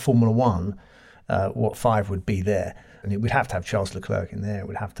of Formula One, what 5 would be there? And it would have to have Charles Leclerc in there. It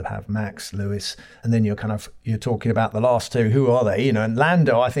would have to have Max, Lewis, and then you're talking about the last 2. Who are they? And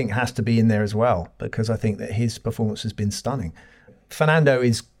Lando, I think, has to be in there as well, because I think that his performance has been stunning. Fernando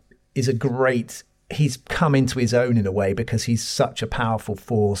is a great. He's come into his own in a way because he's such a powerful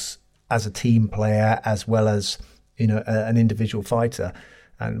force as a team player as well as an individual fighter.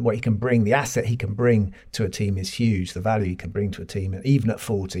 And what he can bring, the asset he can bring to a team is huge. The value he can bring to a team, even at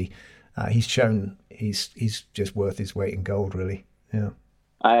 40, he's shown he's just worth his weight in gold, really. Yeah,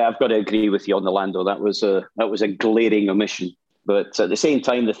 I've got to agree with you on the Lando. That was a glaring omission. But at the same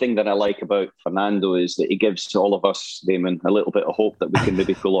time, the thing that I like about Fernando is that he gives all of us, Damon, a little bit of hope that we can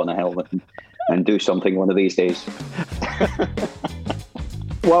maybe pull on a helmet and do something one of these days.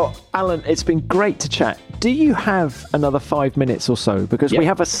 Well, Alan, it's been great to chat. Do you have another 5 minutes or so? Because we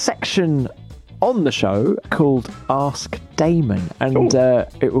have a section on the show called Ask Damon, and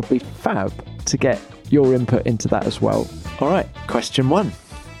it would be fab to get your input into that as well. All right, question 1.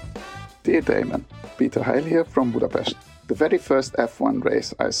 Dear Damon, Peter Heil here from Budapest. The very first F1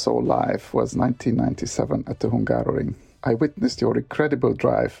 race I saw live was 1997 at the Hungaroring. I witnessed your incredible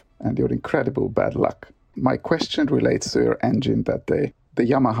drive and your incredible bad luck. My question relates to your engine that day. The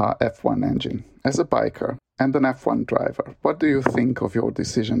Yamaha F1 engine. As a biker and an F1 driver, what do you think of your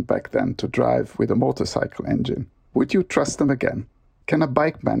decision back then to drive with a motorcycle engine? Would you trust them again? Can a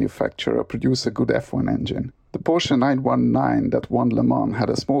bike manufacturer produce a good F1 engine? The Porsche 919 that won Le Mans had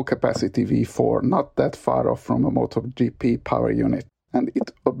a small capacity V4 not that far off from a MotoGP power unit, and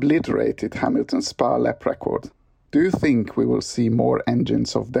it obliterated Hamilton's Spa lap record. Do you think we will see more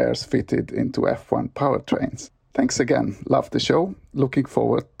engines of theirs fitted into F1 powertrains? Thanks again. Love the show. Looking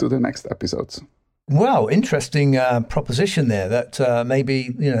forward to the next episodes. Well, interesting proposition there that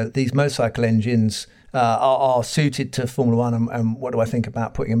maybe, these motorcycle engines are suited to Formula One. And what do I think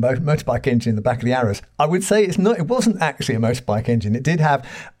about putting a motorbike engine in the back of the Arrows? I would say it wasn't actually a motorbike engine. It did have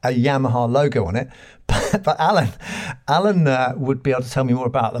a Yamaha logo on it. But Alan would be able to tell me more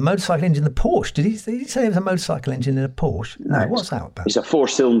about the motorcycle engine, the Porsche. Did he say it was a motorcycle engine in a Porsche? No, what's that about? It's a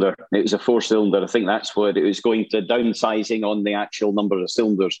four-cylinder. It was a four-cylinder. I think that's what it was going to, downsizing on the actual number of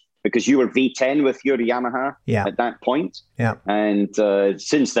cylinders, because you were V10 with your Yamaha at that point. Yeah. And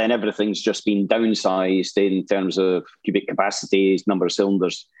since then, everything's just been downsized in terms of cubic capacities, number of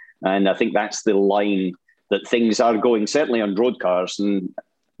cylinders. And I think that's the line that things are going, certainly on road cars, and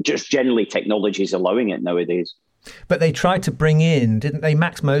just generally technology is allowing it nowadays. But they tried to bring in, didn't they?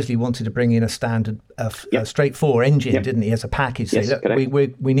 Max Mosley wanted to bring in a standard, straight four engine, didn't he, as a package? Yes,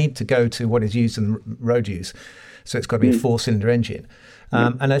 look, we need to go to what is used in road use. So it's got to be a four-cylinder engine.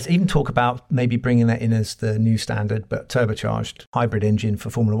 And let's even talk about maybe bringing that in as the new standard, but turbocharged hybrid engine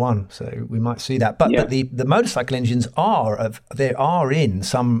for Formula One. So we might see that. But the motorcycle engines are in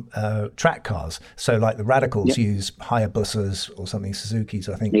some track cars. So like the Radicals use Hayabusas or something, Suzuki's,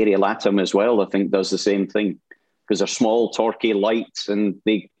 I think. Ariel Atom as well, I think, does the same thing, because they're small, torquey, light, and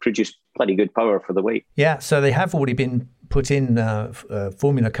they produce plenty good power for the weight. Yeah, so they have already been put in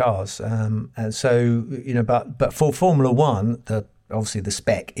Formula cars. And so, but for Formula One, obviously the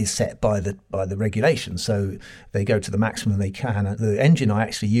spec is set by the regulations, so they go to the maximum they can. The engine I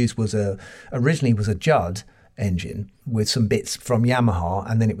actually used originally was a Judd engine with some bits from Yamaha,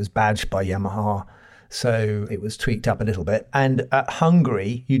 and then it was badged by Yamaha, so it was tweaked up a little bit. And at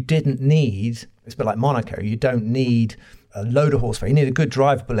Hungary, you didn't need, it's a bit like Monaco, you don't need a load of horsepower. You need a good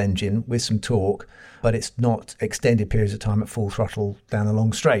drivable engine with some torque, but it's not extended periods of time at full throttle down a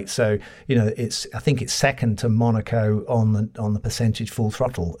long straight. So, I think it's second to Monaco on the percentage full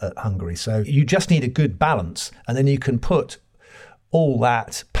throttle at Hungary. So you just need a good balance, and then you can put all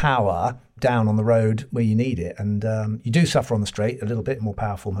that power down on the road where you need it. And you do suffer on the straight, a little bit more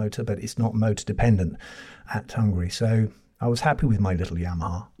powerful motor, but it's not motor dependent at Hungary. So I was happy with my little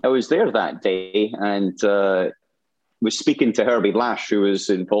Yamaha. I was there that day and was speaking to Herbie Blash, who was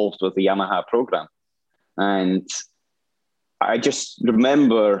involved with the Yamaha program. And I just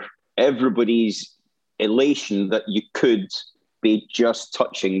remember everybody's elation that you could be just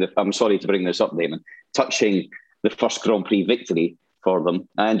touching I'm sorry to bring this up, Damon, touching the first Grand Prix victory for them,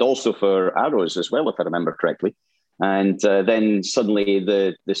 and also for Arrows as well, if I remember correctly. And then suddenly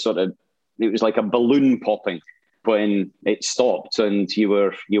the sort of, it was like a balloon popping when it stopped, and you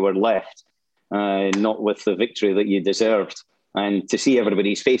were left not with the victory that you deserved. And to see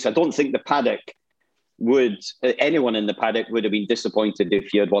everybody's face, I don't think the paddock anyone in the paddock would have been disappointed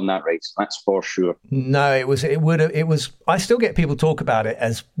if you had won that race. That's for sure. No, it was. I still get people talk about it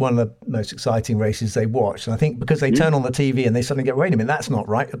as one of the most exciting races they watch. And I think because they turn on the TV and they suddenly go, wait a minute, that's not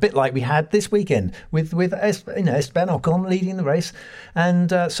right. A bit like we had this weekend with Esteban Ocon leading the race.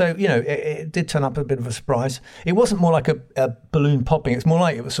 And so, it did turn up a bit of a surprise. It wasn't more like a balloon popping. It's more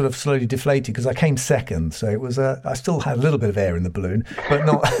like it was sort of slowly deflated, because I came second. So it was, I still had a little bit of air in the balloon, but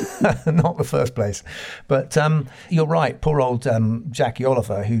not the first place. But you're right, poor old Jackie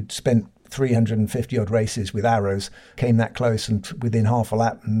Oliver, who'd spent 350 odd races with Arrows, came that close and within half a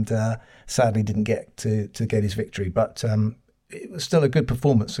lap, and sadly didn't get to get his victory. But it was still a good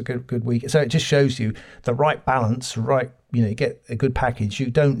performance, a good week. So it just shows you the right balance, you get a good package.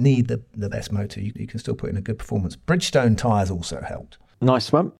 You don't need the best motor. You can still put in a good performance. Bridgestone tyres also helped.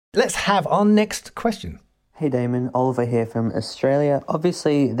 Nice one. Let's have our next question. Hey Damon, Oliver here from Australia.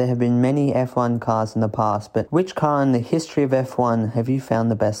 Obviously, there have been many F1 cars in the past, but which car in the history of F1 have you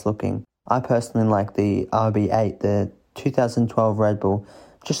found the best looking? I personally like the RB8, the 2012 Red Bull.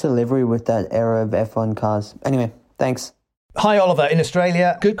 Just a livery with that era of F1 cars. Anyway, thanks. Hi, Oliver in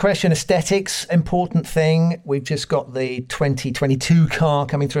Australia. Good question. Aesthetics, important thing. We've just got the 2022 car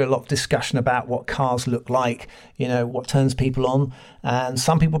coming through. A lot of discussion about what cars look like, what turns people on. And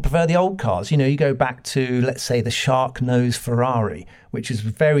some people prefer the old cars. You go back to, let's say, the shark nose Ferrari, which is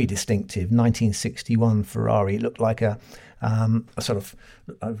very distinctive. 1961 Ferrari. It looked like a a sort of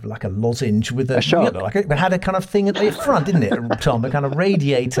like a lozenge with a shark. it had a kind of thing at the front, didn't it, Tom? A kind of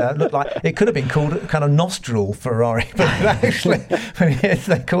radiator. It looked like it could have been called a kind of nostril Ferrari, but actually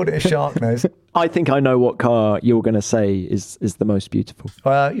they called it a shark nose. I think I know what car you're going to say is the most beautiful.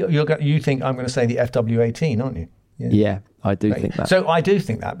 You think I'm going to say the FW18, aren't you? Yeah, I do think that. So I do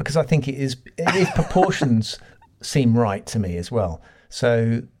think that because I think its proportions seem right to me as well.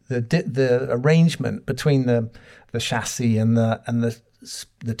 So the arrangement between the chassis and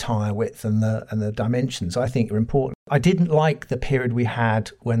the tyre width and the dimensions, I think, are important. I didn't like the period we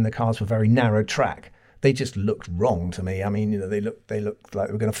had when the cars were very narrow track. They just looked wrong to me. I mean, they looked like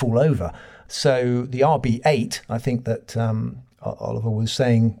they were going to fall over. So the RB8, I think that Oliver was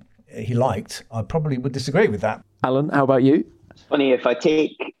saying he liked. I probably would disagree with that. Alan, how about you? It's funny, if I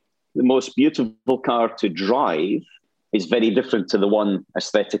take the most beautiful car to drive, is very different to the one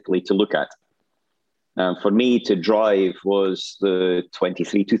aesthetically to look at. For me, to drive was the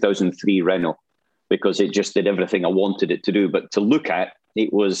 2003 Renault, because it just did everything I wanted it to do. But to look at,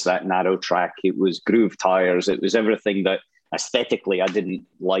 it was that narrow track, it was groove tyres, it was everything that aesthetically I didn't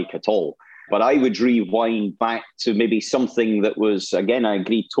like at all. But I would rewind back to maybe something that was, again, I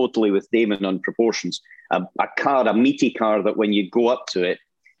agree totally with Damon on proportions, a meaty car that when you go up to it,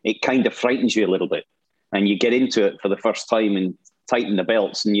 it kind of frightens you a little bit. And you get into it for the first time and tighten the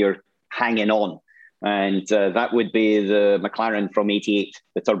belts and you're hanging on. And that would be the McLaren from 88,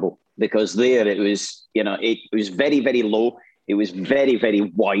 the turbo, because there it was, it was very, very low. It was very, very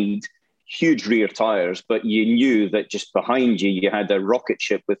wide, huge rear tyres, but you knew that just behind you, you had a rocket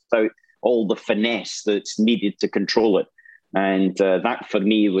ship without all the finesse that's needed to control it. And that for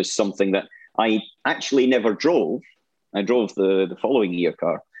me was something that I actually never drove. I drove the following year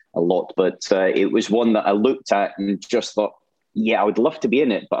car a lot, but it was one that I looked at and just thought, yeah, I would love to be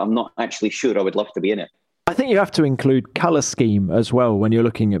in it, but I'm not actually sure I would love to be in it. I think you have to include colour scheme as well when you're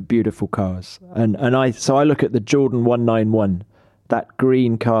looking at beautiful cars. And I look at the Jordan 191, that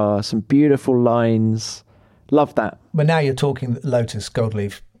green car, some beautiful lines. Love that. But now you're talking Lotus Gold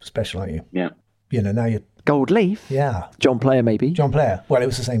Leaf Special, aren't you? Yeah. Now you're... Gold Leaf? Yeah. John Player, maybe? John Player. Well, it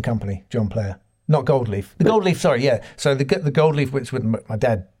was the same company, John Player. Not Gold Leaf. The Gold Leaf, sorry, yeah. So the Gold Leaf, which my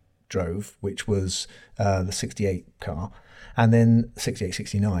dad drove, which was the 68 car, and then 68,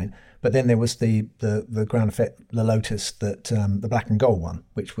 69. But then there was the Grand Effect, the Lotus, that the black and gold one,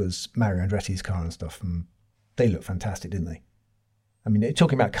 which was Mario Andretti's car and stuff. And they look fantastic, didn't they? I mean,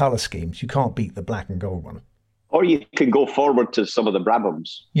 talking about colour schemes, you can't beat the black and gold one. Or you can go forward to some of the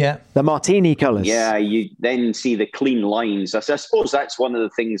Brabhams. Yeah. The Martini colours. Yeah, you then see the clean lines. I suppose that's one of the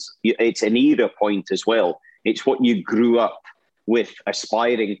things, it's an era point as well. It's what you grew up with,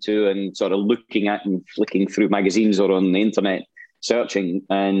 aspiring to and sort of looking at and flicking through magazines or on the internet, searching.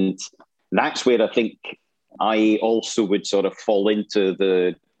 And that's where I think I also would sort of fall into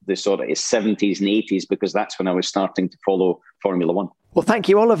the sort of 70s and 80s, because that's when I was starting to follow Formula One. Well, thank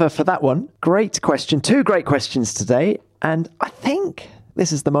you, Oliver, for that one. Great question. 2 great questions today. And I think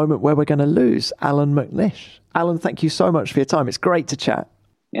this is the moment where we're going to lose Alan McNish. Alan, thank you so much for your time. It's great to chat.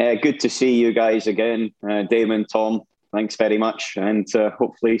 Yeah, good to see you guys again. Damon, Tom, thanks very much. And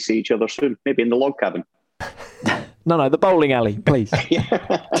hopefully see each other soon, maybe in the log cabin. No, the bowling alley, please.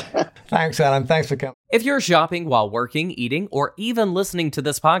 Thanks, Alan. Thanks for coming. If you're shopping while working, eating, or even listening to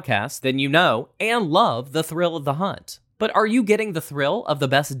this podcast, then you know and love the thrill of the hunt. But are you getting the thrill of the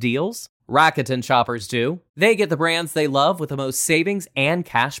best deals? Rakuten shoppers do. They get the brands they love with the most savings and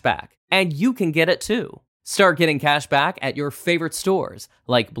cash back. And you can get it too. Start getting cash back at your favorite stores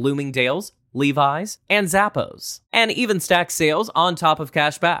like Bloomingdale's, Levi's, and Zappos. And even stack sales on top of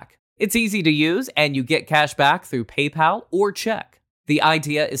cash back. It's easy to use, and you get cash back through PayPal or check. The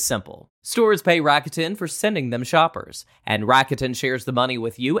idea is simple. Stores pay Rakuten for sending them shoppers, and Rakuten shares the money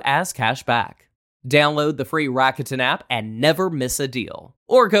with you as cash back. Download the free Rakuten app and never miss a deal.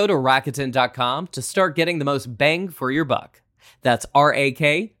 Or go to Rakuten.com to start getting the most bang for your buck. That's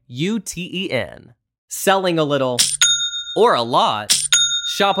Rakuten. Selling a little or a lot,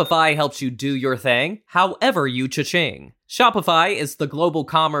 Shopify helps you do your thing, however you cha-ching. Shopify is the global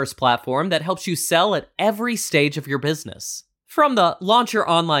commerce platform that helps you sell at every stage of your business. From the launch your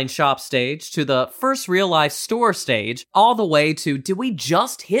online shop stage to the first real life store stage, all the way to did we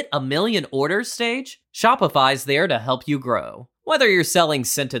just hit 1 million orders stage? Shopify's there to help you grow. Whether you're selling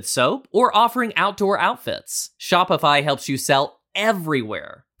scented soap or offering outdoor outfits, Shopify helps you sell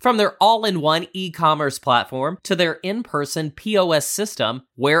everywhere. From their all-in-one e-commerce platform to their in-person POS system,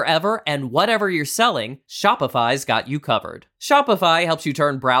 wherever and whatever you're selling, Shopify's got you covered. Shopify helps you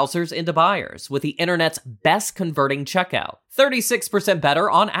turn browsers into buyers with the internet's best converting checkout, 36%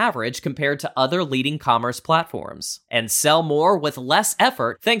 better on average compared to other leading commerce platforms. And sell more with less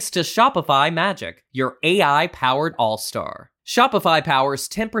effort thanks to Shopify Magic, your AI-powered all-star. Shopify powers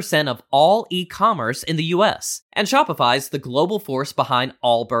 10% of all e-commerce in the US, and Shopify's the global force behind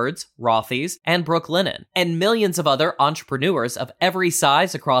Allbirds, Rothy's, and Brooklinen, and millions of other entrepreneurs of every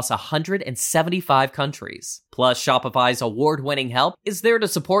size across 175 countries. Plus, Shopify's award-winning help is there to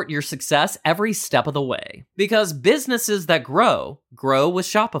support your success every step of the way. Because businesses that grow with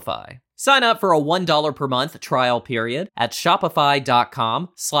Shopify. Sign up for a $1 per month trial period at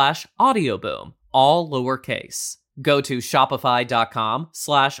shopify.com/audioboom, all lowercase. Go to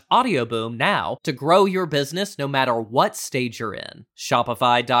shopify.com/audioboom now to grow your business no matter what stage you're in.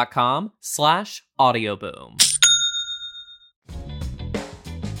 Shopify.com/audioboom.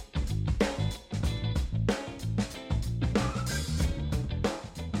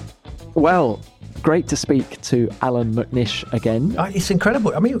 Well, great to speak to Alan McNish again. It's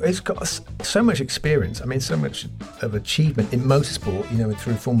incredible. I mean, it's got so much experience. I mean, so much of achievement in motorsport,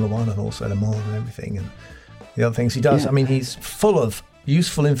 through Formula One and also Le Mans and everything. And the other things he does. Yeah. I mean, he's full of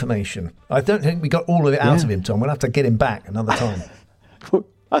useful information. I don't think we got all of it out of him, Tom. We'll have to get him back another time.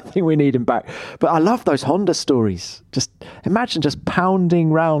 I think we need him back. But I love those Honda stories. Just imagine just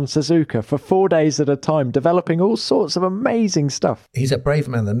pounding round Suzuka for 4 days at a time, developing all sorts of amazing stuff. He's a braver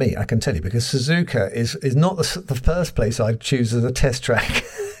man than me, I can tell you, because Suzuka is not the first place I'd choose as a test track.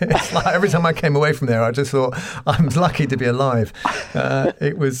 It's like every time I came away from there, I just thought, I'm lucky to be alive.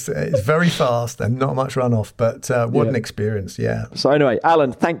 It's very fast and not much runoff, but what an experience, yeah. So anyway,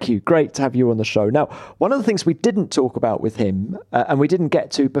 Alan, thank you. Great to have you on the show. Now, one of the things we didn't talk about with him, and we didn't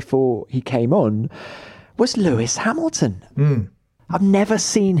get to before he came on, was Lewis Hamilton. I've never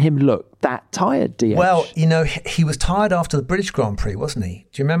seen him look that tired, DH. Well, he was tired after the British Grand Prix, wasn't he?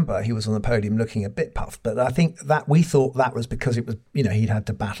 Do you remember? He was on the podium looking a bit puffed, but I think that we thought that was because it was, he'd had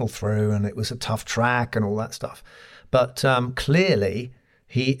to battle through and it was a tough track and all that stuff. But clearly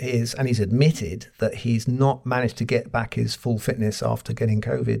he is, and he's admitted that he's not managed to get back his full fitness after getting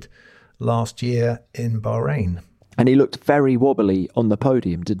COVID last year in Bahrain. And he looked very wobbly on the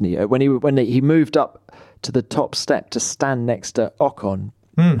podium, didn't he? When he moved up to the top step to stand next to Ocon,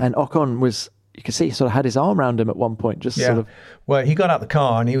 and Ocon was, you can see, he sort of had his arm around him at one point, sort of. Well, he got out the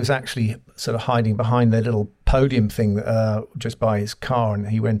car and he was actually sort of hiding behind the little podium thing just by his car, and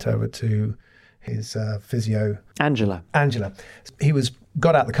he went over to his physio, Angela. He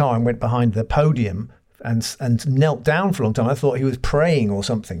got out the car and went behind the podium and knelt down for a long time. I thought he was praying or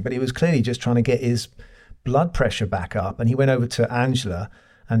something, but he was clearly just trying to get his blood pressure back up. And he went over to Angela,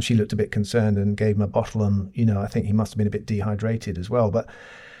 and she looked a bit concerned and gave him a bottle. And, I think he must have been a bit dehydrated as well. But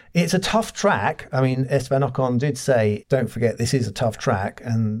it's a tough track. I mean, Esteban Ocon did say, don't forget, this is a tough track,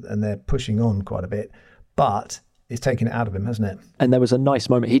 and they're pushing on quite a bit. But it's taken it out of him, hasn't it? And there was a nice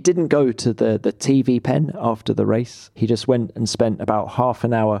moment. He didn't go to the TV pen after the race. He just went and spent about half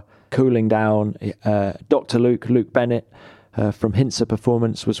an hour cooling down. Dr. Luke Bennett from Hintsa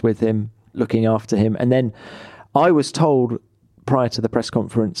Performance was with him, looking after him. And then I was told prior to the press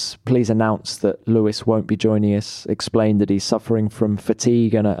conference, please announce that Lewis won't be joining us, explained that he's suffering from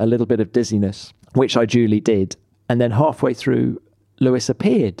fatigue and a little bit of dizziness, which I duly did. And then halfway through, Lewis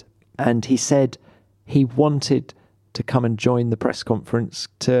appeared and he said he wanted to come and join the press conference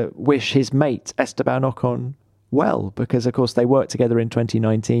to wish his mate Esteban Ocon well, because of course they worked together in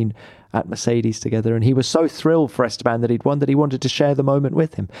 2019 at Mercedes together, and he was so thrilled for Esteban that he'd won that he wanted to share the moment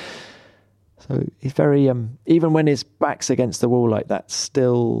with him. So he's very, even when his back's against the wall like that,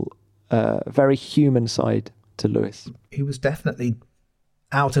 still very human side to Lewis. He was definitely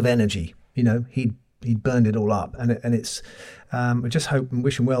out of energy. He'd burned it all up, and it's. I just hope and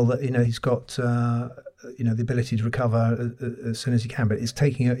wish him well that he's got the ability to recover as soon as he can. But it's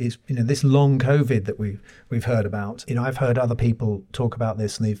taking this long COVID that we've heard about. I've heard other people talk about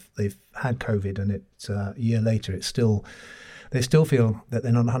this, and they've had COVID, and it's a year later. They still feel that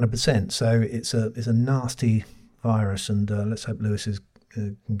they're not 100%. So it's a nasty virus, and let's hope Lewis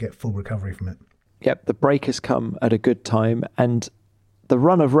can get full recovery from it. Yep, the break has come at a good time, and the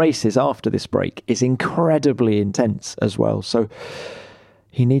run of races after this break is incredibly intense as well. So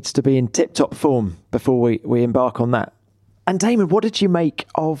he needs to be in tip-top form before we embark on that. And Damon, what did you make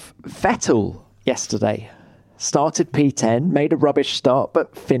of Vettel yesterday? started P10, made a rubbish start,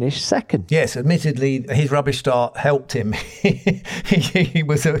 but finished second. Yes, admittedly, his rubbish start helped him. He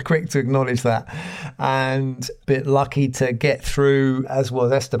was quick to acknowledge that. And a bit lucky to get through, as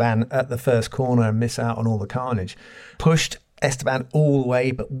was Esteban at the first corner and miss out on all the carnage. Pushed Esteban all the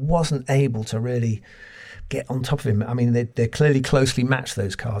way, but wasn't able to really get on top of him. I mean, they're clearly closely matched,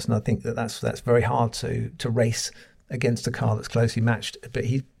 those cars, and I think that's very hard to race against a car that's closely matched. But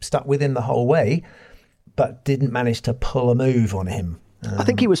he stuck with him the whole way, but didn't manage to pull a move on him. I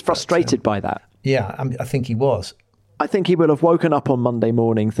think he was frustrated by that. Yeah, I think he was. I think he will have woken up on Monday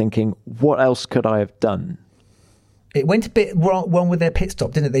morning thinking, what else could I have done? It went a bit wrong with their pit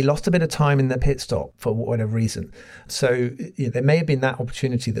stop, didn't it? They lost a bit of time in their pit stop for whatever reason. So there may have been that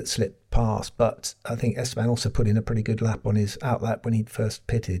opportunity that slipped past, but I think Esteban also put in a pretty good lap on his outlap when he first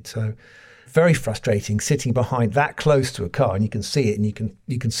pitted. So very frustrating sitting behind that close to a car, and you can see it, and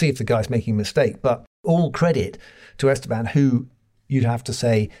you can see if the guy's making a mistake. But all credit to Esteban, who you'd have to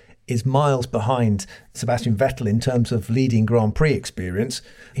say is miles behind Sebastian Vettel in terms of leading Grand Prix experience.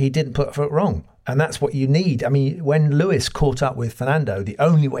 He didn't put a foot wrong. And that's what you need. I mean, when Lewis caught up with Fernando, the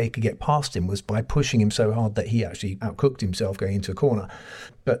only way he could get past him was by pushing him so hard that he actually outcooked himself going into a corner.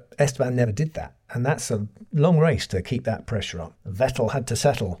 But Esteban never did that. And that's a long race to keep that pressure up. Vettel had to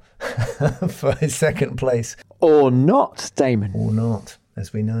settle for his second place. Or not, Damon. Or not,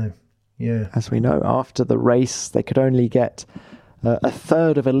 as we know. Yeah. As we know, after the race, they could only get a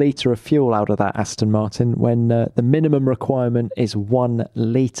third of a litre of fuel out of that Aston Martin when the minimum requirement is 1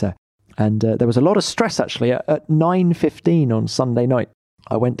 litre. And there was a lot of stress, actually. At 9:15 on Sunday night,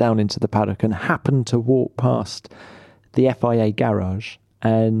 I went down into the paddock and happened to walk past the FIA garage,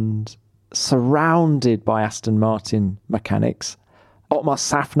 and surrounded by Aston Martin mechanics. Otmar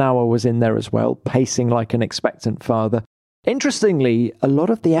Safnauer was in there as well, pacing like an expectant father. Interestingly, a lot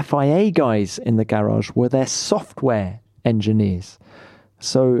of the FIA guys in the garage were their software engineers.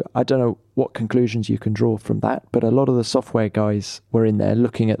 So I don't know what conclusions you can draw from that, but a lot of the software guys were in there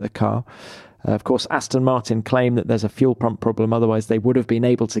looking at the car. Of course, Aston Martin claim that there's a fuel pump problem, otherwise they would have been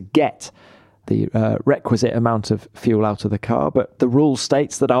able to get the requisite amount of fuel out of the car. But the rule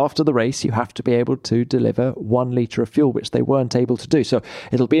states that after the race, you have to be able to deliver 1 litre of fuel, which they weren't able to do. So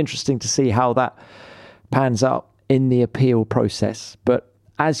it'll be interesting to see how that pans out in the appeal process. But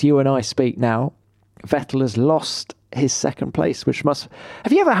as you and I speak now, Vettel has lost his second place, which must...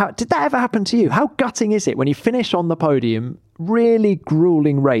 did that ever happen to you? How gutting is it when you finish on the podium, really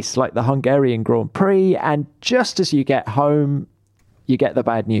grueling race like the Hungarian Grand Prix, and just as you get home, you get the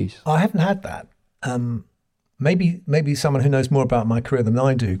bad news? I haven't had that. Maybe someone who knows more about my career than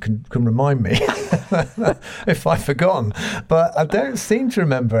I do can remind me if I've forgotten. But I don't seem to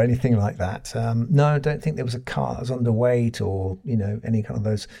remember anything like that. No, I don't think there was a car that was underweight or, any kind of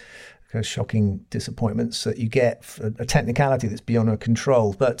those shocking disappointments that you get for a technicality that's beyond our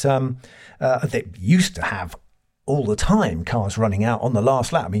control. But they used to have all the time cars running out on the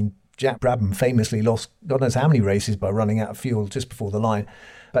last lap. I mean, Jack Brabham famously lost God knows how many races by running out of fuel just before the line.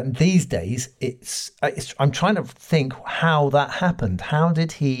 But these days, I'm trying to think how that happened. How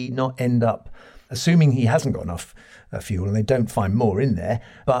did he not end up, assuming he hasn't got enough fuel and they don't find more in there,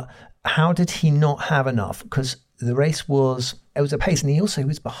 but how did he not have enough? Because the race was a pace, and he also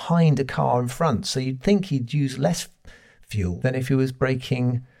was behind a car in front. So you'd think he'd use less fuel than if he was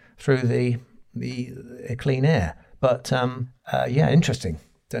braking through the clean air. But interesting.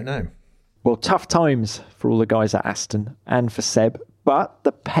 Don't know. Well, tough times for all the guys at Aston and for Seb, but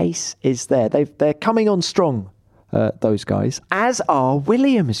the pace is there. They're coming on strong, those guys, as are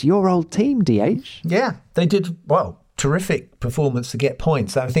Williams, your old team, DH. Yeah, they did, terrific performance to get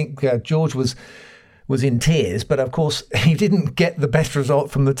points. I think George was in tears, but of course he didn't get the best result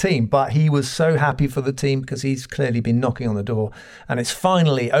from the team, but he was so happy for the team because he's clearly been knocking on the door and it's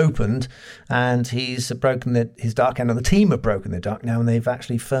finally opened, and he's broken his duck, and the team have broken their duck now, and they've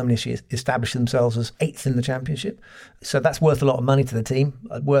actually firmly established themselves as 8th in the championship. So that's worth a lot of money to the team,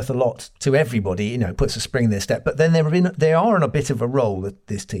 worth a lot to everybody, puts a spring in their step. But then they are in a bit of a roll at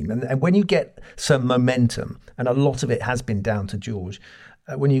this team, and when you get some momentum, and a lot of it has been down to George,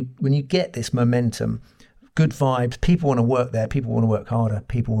 when you get this momentum, good vibes, people want to work there, people want to work harder,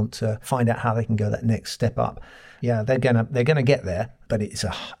 people want to find out how they can go that next step up. Yeah, they're gonna get there, but it's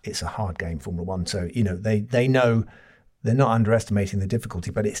a hard game, Formula One. So they know they're not underestimating the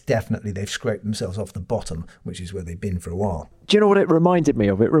difficulty, but it's definitely they've scraped themselves off the bottom, which is where they've been for a while. Do you know what it reminded me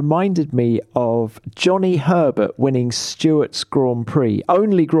of? It reminded me of Johnny Herbert winning Stewart's Grand Prix,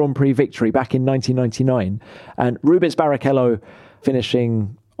 only Grand Prix victory back in 1999, and Rubens Barrichello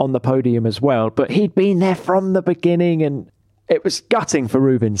finishing on the podium as well. But he'd been there from the beginning, and it was gutting for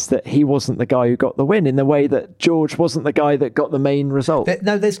Rubens that he wasn't the guy who got the win in the way that George wasn't the guy that got the main result.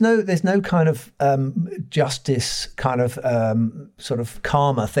 There's no kind of justice, kind of sort of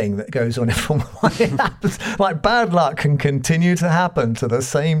karma thing that goes on in Formula 1. It happens. Like, bad luck can continue to happen to the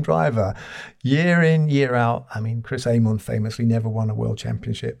same driver year in, year out. I mean, Chris Amon famously never won a world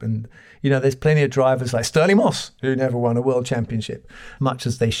championship. And, there's plenty of drivers like Stirling Moss who never won a world championship, much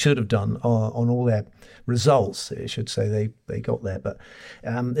as they should have done on all their results. It should say they got there. But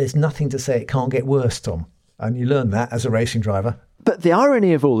there's nothing to say it can't get worse, Tom. And you learn that as a racing driver. But the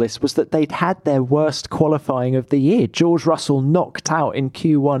irony of all this was that they'd had their worst qualifying of the year. George Russell knocked out in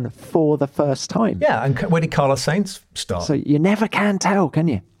Q1 for the first time. Yeah, and where did Carlos Sainz start? So you never can tell, can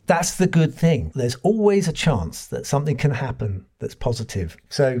you? That's the good thing. There's always a chance that something can happen that's positive.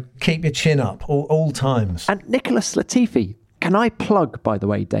 So keep your chin up all times. And Nicholas Latifi, can I plug, by the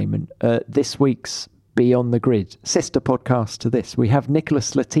way, Damon, this week's Beyond the Grid, sister podcast to this? We have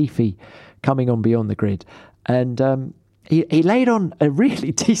Nicholas Latifi coming on Beyond the Grid. And he laid on a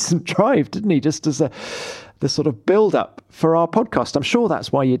really decent drive, didn't he? Just as the sort of build-up for our podcast. I'm sure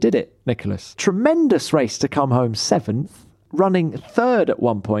that's why you did it, Nicholas. Tremendous race to come home 7th. Running 3rd at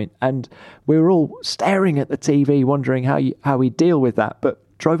one point, and we were all staring at the TV wondering how he'd deal with that, but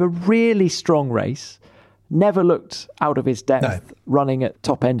drove a really strong race, never looked out of his depth, running at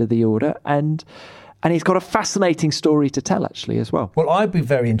top end of the order, and he's got a fascinating story to tell, actually, as well. Well, I'd be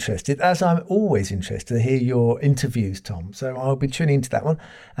very interested, as I'm always interested, to hear your interviews, Tom. So I'll be tuning into that one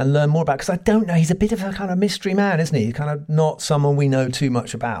and learn more about, because I don't know, he's a bit of a kind of mystery man, isn't he? He's kind of not someone we know too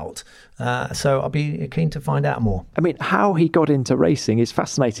much about. So I'll be keen to find out more. I mean, how he got into racing is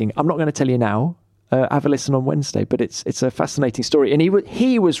fascinating. I'm not going to tell you now. Have a listen on Wednesday, but it's a fascinating story. And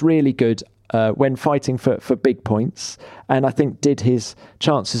he was really good when fighting for big points, and I think did his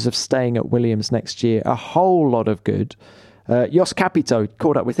chances of staying at Williams next year a whole lot of good. Jos Capito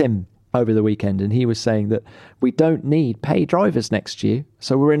caught up with him over the weekend, and he was saying that we don't need pay drivers next year,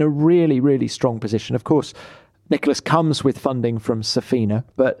 so we're in a really, really strong position. Of course, Nicholas comes with funding from Safina,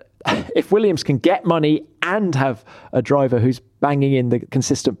 but if Williams can get money and have a driver who's banging in the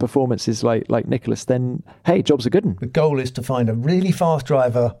consistent performances like Nicholas, then, hey, job's a good one. The goal is to find a really fast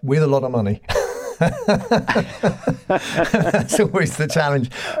driver with a lot of money. That's always the challenge.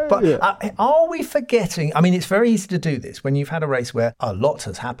 But are we forgetting? I mean, it's very easy to do this when you've had a race where a lot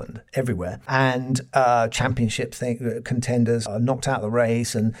has happened everywhere, and championship contenders are knocked out of the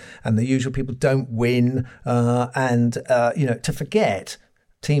race, and the usual people don't win, to forget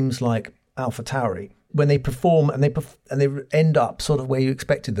teams like AlphaTauri when they perform and they end up sort of where you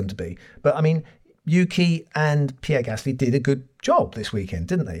expected them to be. But I mean, Yuki and Pierre Gasly did a good job this weekend,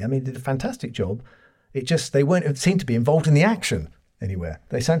 didn't they? I mean, they did a fantastic job. They seemed to be involved in the action anywhere.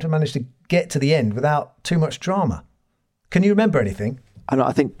 They seemed to manage to get to the end without too much drama. Can you remember anything?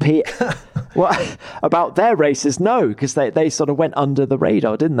 I think well, about their races, no, because they sort of went under the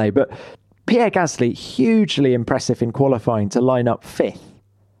radar, didn't they? But Pierre Gasly, hugely impressive in qualifying to line up 5th,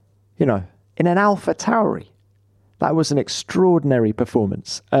 in an AlphaTauri. That was an extraordinary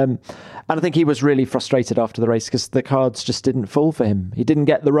performance. And I think he was really frustrated after the race because the cards just didn't fall for him. He didn't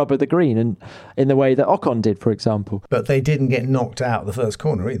get the rub of the green and in the way that Ocon did, for example. But they didn't get knocked out the first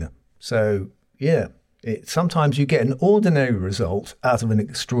corner either. So, yeah, sometimes you get an ordinary result out of an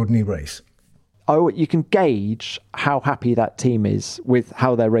extraordinary race. Oh, you can gauge how happy that team is with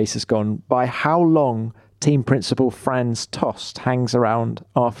how their race has gone by how long team principal Franz Tost hangs around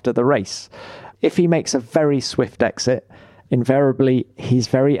after the race. If he makes a very swift exit, invariably he's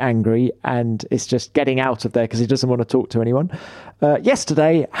very angry and is just getting out of there because he doesn't want to talk to anyone.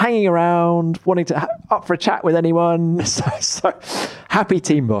 Yesterday, hanging around, wanting to up for a chat with anyone. So happy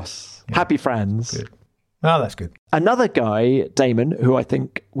team boss. Yeah. Happy Franz. Good. Oh, that's good. Another guy, Damon, who I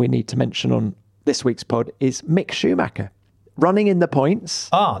think we need to mention on this week's pod is Mick Schumacher. Running in the points.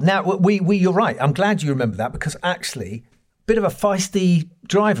 Now, you're right. I'm glad you remember that because actually, a bit of a feisty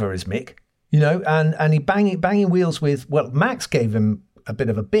driver is Mick. And he banging wheels with, Max gave him a bit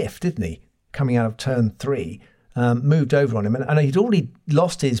of a biff, didn't he? Coming out of turn 3, moved over on him. And he'd already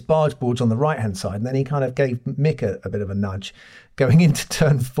lost his barge boards on the right-hand side. And then he kind of gave Mick a bit of a nudge going into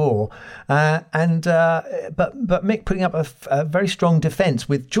turn 4. But Mick putting up a very strong defence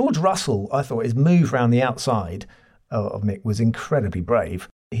with George Russell. I thought his move around the outside of Mick was incredibly brave.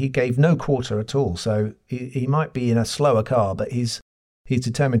 He gave no quarter at all. So he might be in a slower car, but he's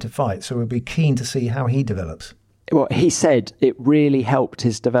determined to fight, so we'll be keen to see how he develops. Well, he said it really helped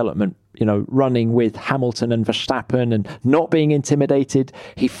his development, running with Hamilton and Verstappen and not being intimidated.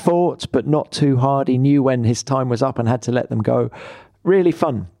 He fought, but not too hard. He knew when his time was up and had to let them go. Really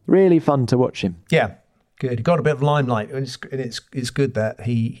fun to watch him. Yeah, Good. He got a bit of limelight, and it's good that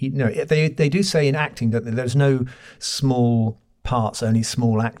he they do say in acting that there's no small parts, only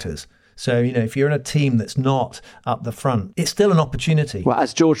small actors. So, if you're in a team that's not up the front, it's still an opportunity. Well,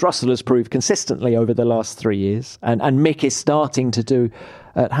 as George Russell has proved consistently over the last 3 years, and Mick is starting to do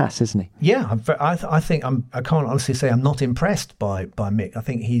at Haas, isn't he? Yeah, I think I can't honestly say I'm not impressed by Mick. I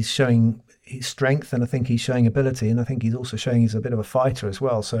think he's showing his strength, and I think he's showing ability, and I think he's also showing he's a bit of a fighter as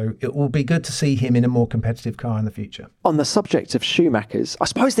well. So it will be good to see him in a more competitive car in the future. On the subject of Schumachers, I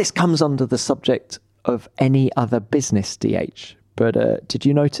suppose this comes under the subject of any other business, DH. But did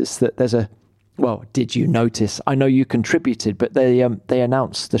you notice that did you notice? I know you contributed, but they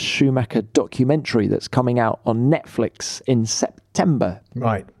announced the Schumacher documentary that's coming out on Netflix in September.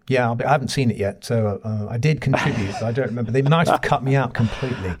 Right. Yeah, I haven't seen it yet, so I did contribute. I don't remember. They might have cut me out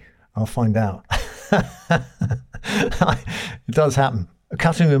completely. I'll find out. It does happen. A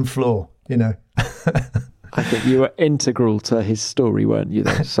cutting room floor, I think you were integral to his story, weren't you,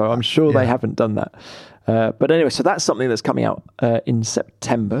 though? So I'm sure they haven't done that. But anyway, so that's something that's coming out in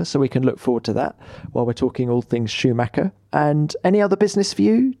September, so we can look forward to that while we're talking all things Schumacher. And any other business for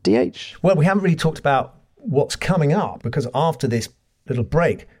you, DH? Well, we haven't really talked about what's coming up, because after this little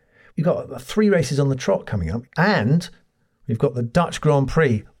break, we've got 3 races on the trot coming up, and we've got the Dutch Grand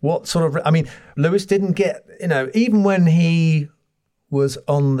Prix. Lewis didn't get, even when he was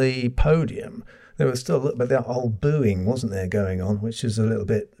on the podium, there was still a little bit of that old booing, wasn't there, going on, which is a little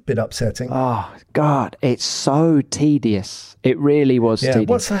bit upsetting. Oh, God, it's so tedious. It really was tedious.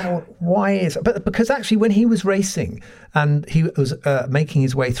 What's that? Why is it? But because actually when he was racing and he was making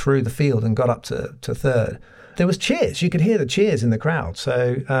his way through the field and got up to third, there was cheers. You could hear the cheers in the crowd.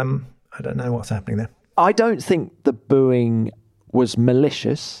 So I don't know what's happening there. I don't think the booing was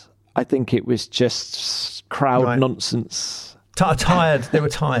malicious. I think it was just crowd nonsense. Tired. They were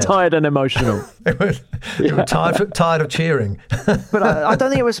tired. Tired and emotional. they were tired of cheering. But I don't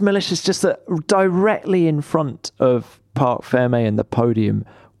think it was malicious, just that directly in front of Parc Fermé and the podium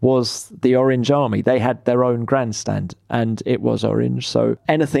was the Orange Army. They had their own grandstand and it was orange. So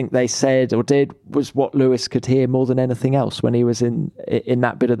anything they said or did was what Lewis could hear more than anything else when he was in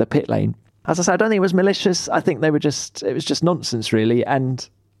that bit of the pit lane. As I said, I don't think it was malicious. I think it was just nonsense, really, and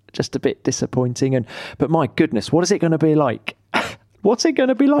just a bit disappointing. But my goodness, what is it going to be like? What's it going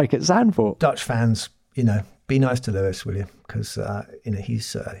to be like at Zandvoort? Dutch fans, be nice to Lewis, will you? Because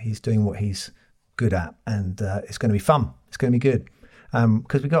he's doing what he's good at, and it's going to be fun. It's going to be good.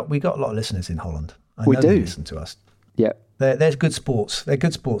 Because we got a lot of listeners in Holland. I know they listen to us. Yeah. There's good sports. They're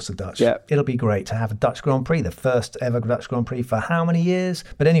good sports, the Dutch. Yeah. It'll be great to have a Dutch Grand Prix, the first ever Dutch Grand Prix for how many years?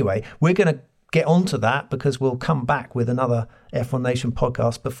 But anyway, we're going to get onto that because we'll come back with another F1 Nation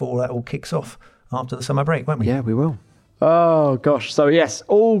podcast before that all kicks off after the summer break, won't we? Yeah, we will. Oh, gosh. So, yes,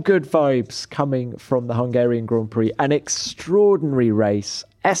 all good vibes coming from the Hungarian Grand Prix. An extraordinary race.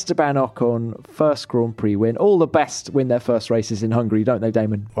 Esteban Ocon, first Grand Prix win. All the best win their first races in Hungary, don't they,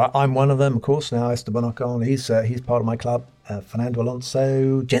 Damon? Well, I'm one of them, of course, now, Esteban Ocon. He's part of my club. Fernando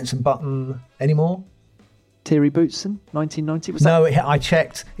Alonso, Jenson Button. Any more? Thierry Boutsen, 1990? Was no, I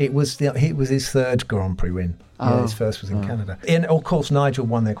checked. It was his third Grand Prix win. Yeah, his first was in Canada. And, of course, Nigel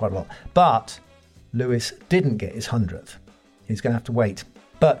won there quite a lot. But Lewis didn't get his 100th. He's going to have to wait.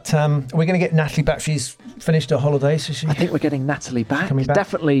 But we're going to get Natalie back. She's finished her holiday. So I think we're getting Natalie back. Coming back.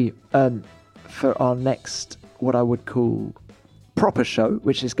 Definitely for our next, what I would call, proper show,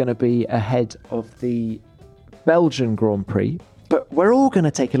 which is going to be ahead of the Belgian Grand Prix. But we're all going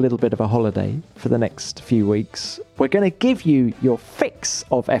to take a little bit of a holiday for the next few weeks. We're going to give you your fix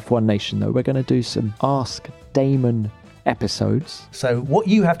of F1 Nation, though. We're going to do some Ask Damon episodes. So what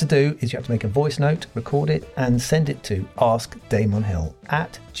you have to do is you have to make a voice note, record it, and send it to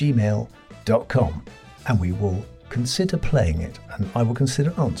askdamonhill@gmail.com. And we will consider playing it, and I will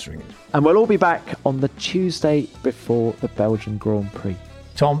consider answering it. And we'll all be back on the Tuesday before the Belgian Grand Prix.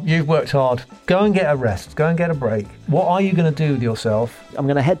 Tom, you've worked hard. Go and get a rest. Go and get a break. What are you going to do with yourself? I'm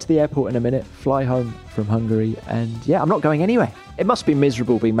going to head to the airport in a minute, fly home from Hungary, and I'm not going anywhere. It must be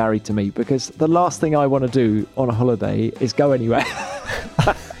miserable being married to me, because the last thing I want to do on a holiday is go anywhere.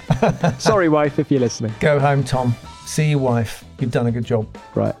 Sorry, wife, if you're listening. Go home, Tom. See your wife. You've done a good job.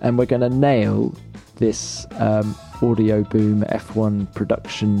 Right, and we're going to nail this Audio Boom F1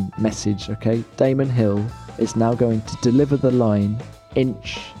 production message, okay? Damon Hill is now going to deliver the line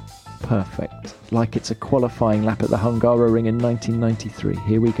inch perfect, like it's a qualifying lap at the Hungaroring in 1993.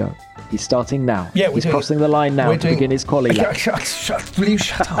 Here we go. He's starting now. Yeah, he's crossing the line now to begin his quali lap. Will you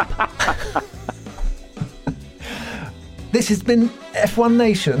shut up? This has been F1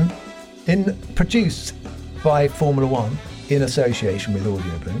 Nation, produced by Formula One in association with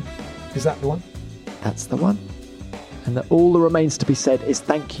Audio Boom. Is that the one? That's the one. And all that remains to be said is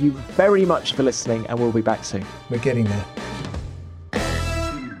thank you very much for listening, and we'll be back soon. We're getting there.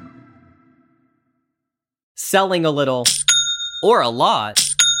 Selling a little or a lot,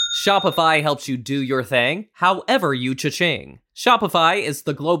 Shopify helps you do your thing, however you cha-ching. Shopify is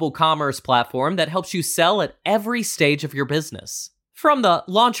the global commerce platform that helps you sell at every stage of your business. From the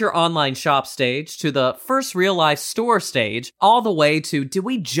launch your online shop stage to the first real-life store stage, all the way to did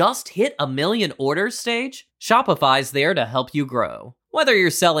we just hit 1 million orders stage? Shopify's there to help you grow. Whether you're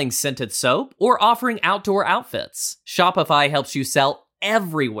selling scented soap or offering outdoor outfits, Shopify helps you sell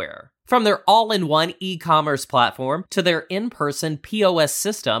everywhere. From their all-in-one e-commerce platform to their in-person POS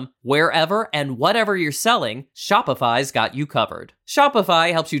system, wherever and whatever you're selling, Shopify's got you covered.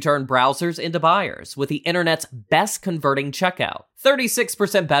 Shopify helps you turn browsers into buyers with the internet's best converting checkout,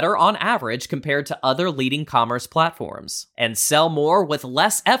 36% better on average compared to other leading commerce platforms. And sell more with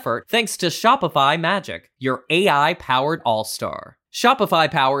less effort thanks to Shopify Magic, your AI-powered all-star. Shopify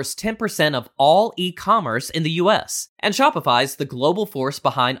powers 10% of all e-commerce in the US, and Shopify's the global force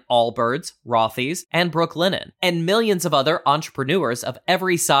behind Allbirds, Rothy's, and Brooklinen, and millions of other entrepreneurs of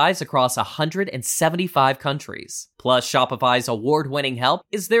every size across 175 countries. Plus, Shopify's award-winning help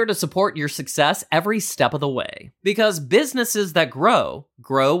is there to support your success every step of the way. Because businesses that grow,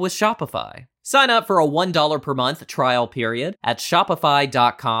 grow with Shopify. Sign up for a $1 per month trial period at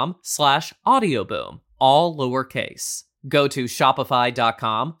shopify.com/audioboom, all lowercase. Go to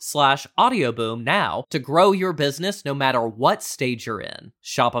shopify.com/audioboom now to grow your business no matter what stage you're in.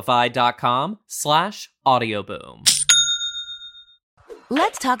 Shopify.com/audioboom.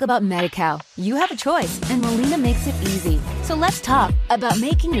 Let's talk about Medi-Cal. You have a choice, and Molina makes it easy. So let's talk about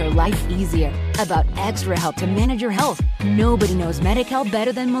making your life easier, about extra help to manage your health. Nobody knows Medi-Cal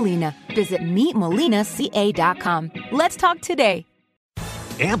better than Molina. Visit meetmolinaca.com. Let's talk today.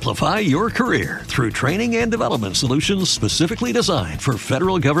 Amplify your career through training and development solutions specifically designed for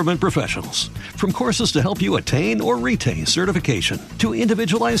federal government professionals. From courses to help you attain or retain certification, to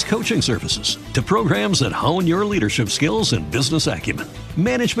individualized coaching services, to programs that hone your leadership skills and business acumen,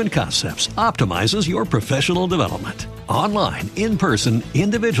 Management Concepts optimizes your professional development. Online, in person,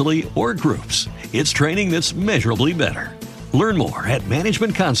 individually, or groups, it's training that's measurably better. Learn more at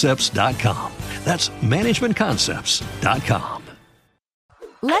managementconcepts.com. That's managementconcepts.com.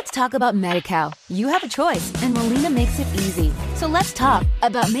 Let's talk about Medi-Cal. You have a choice, and Molina makes it easy. So let's talk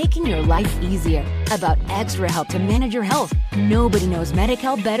about making your life easier, about extra help to manage your health. Nobody knows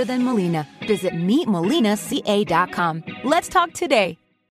Medi-Cal better than Molina. Visit meetmolinaca.com. Let's talk today.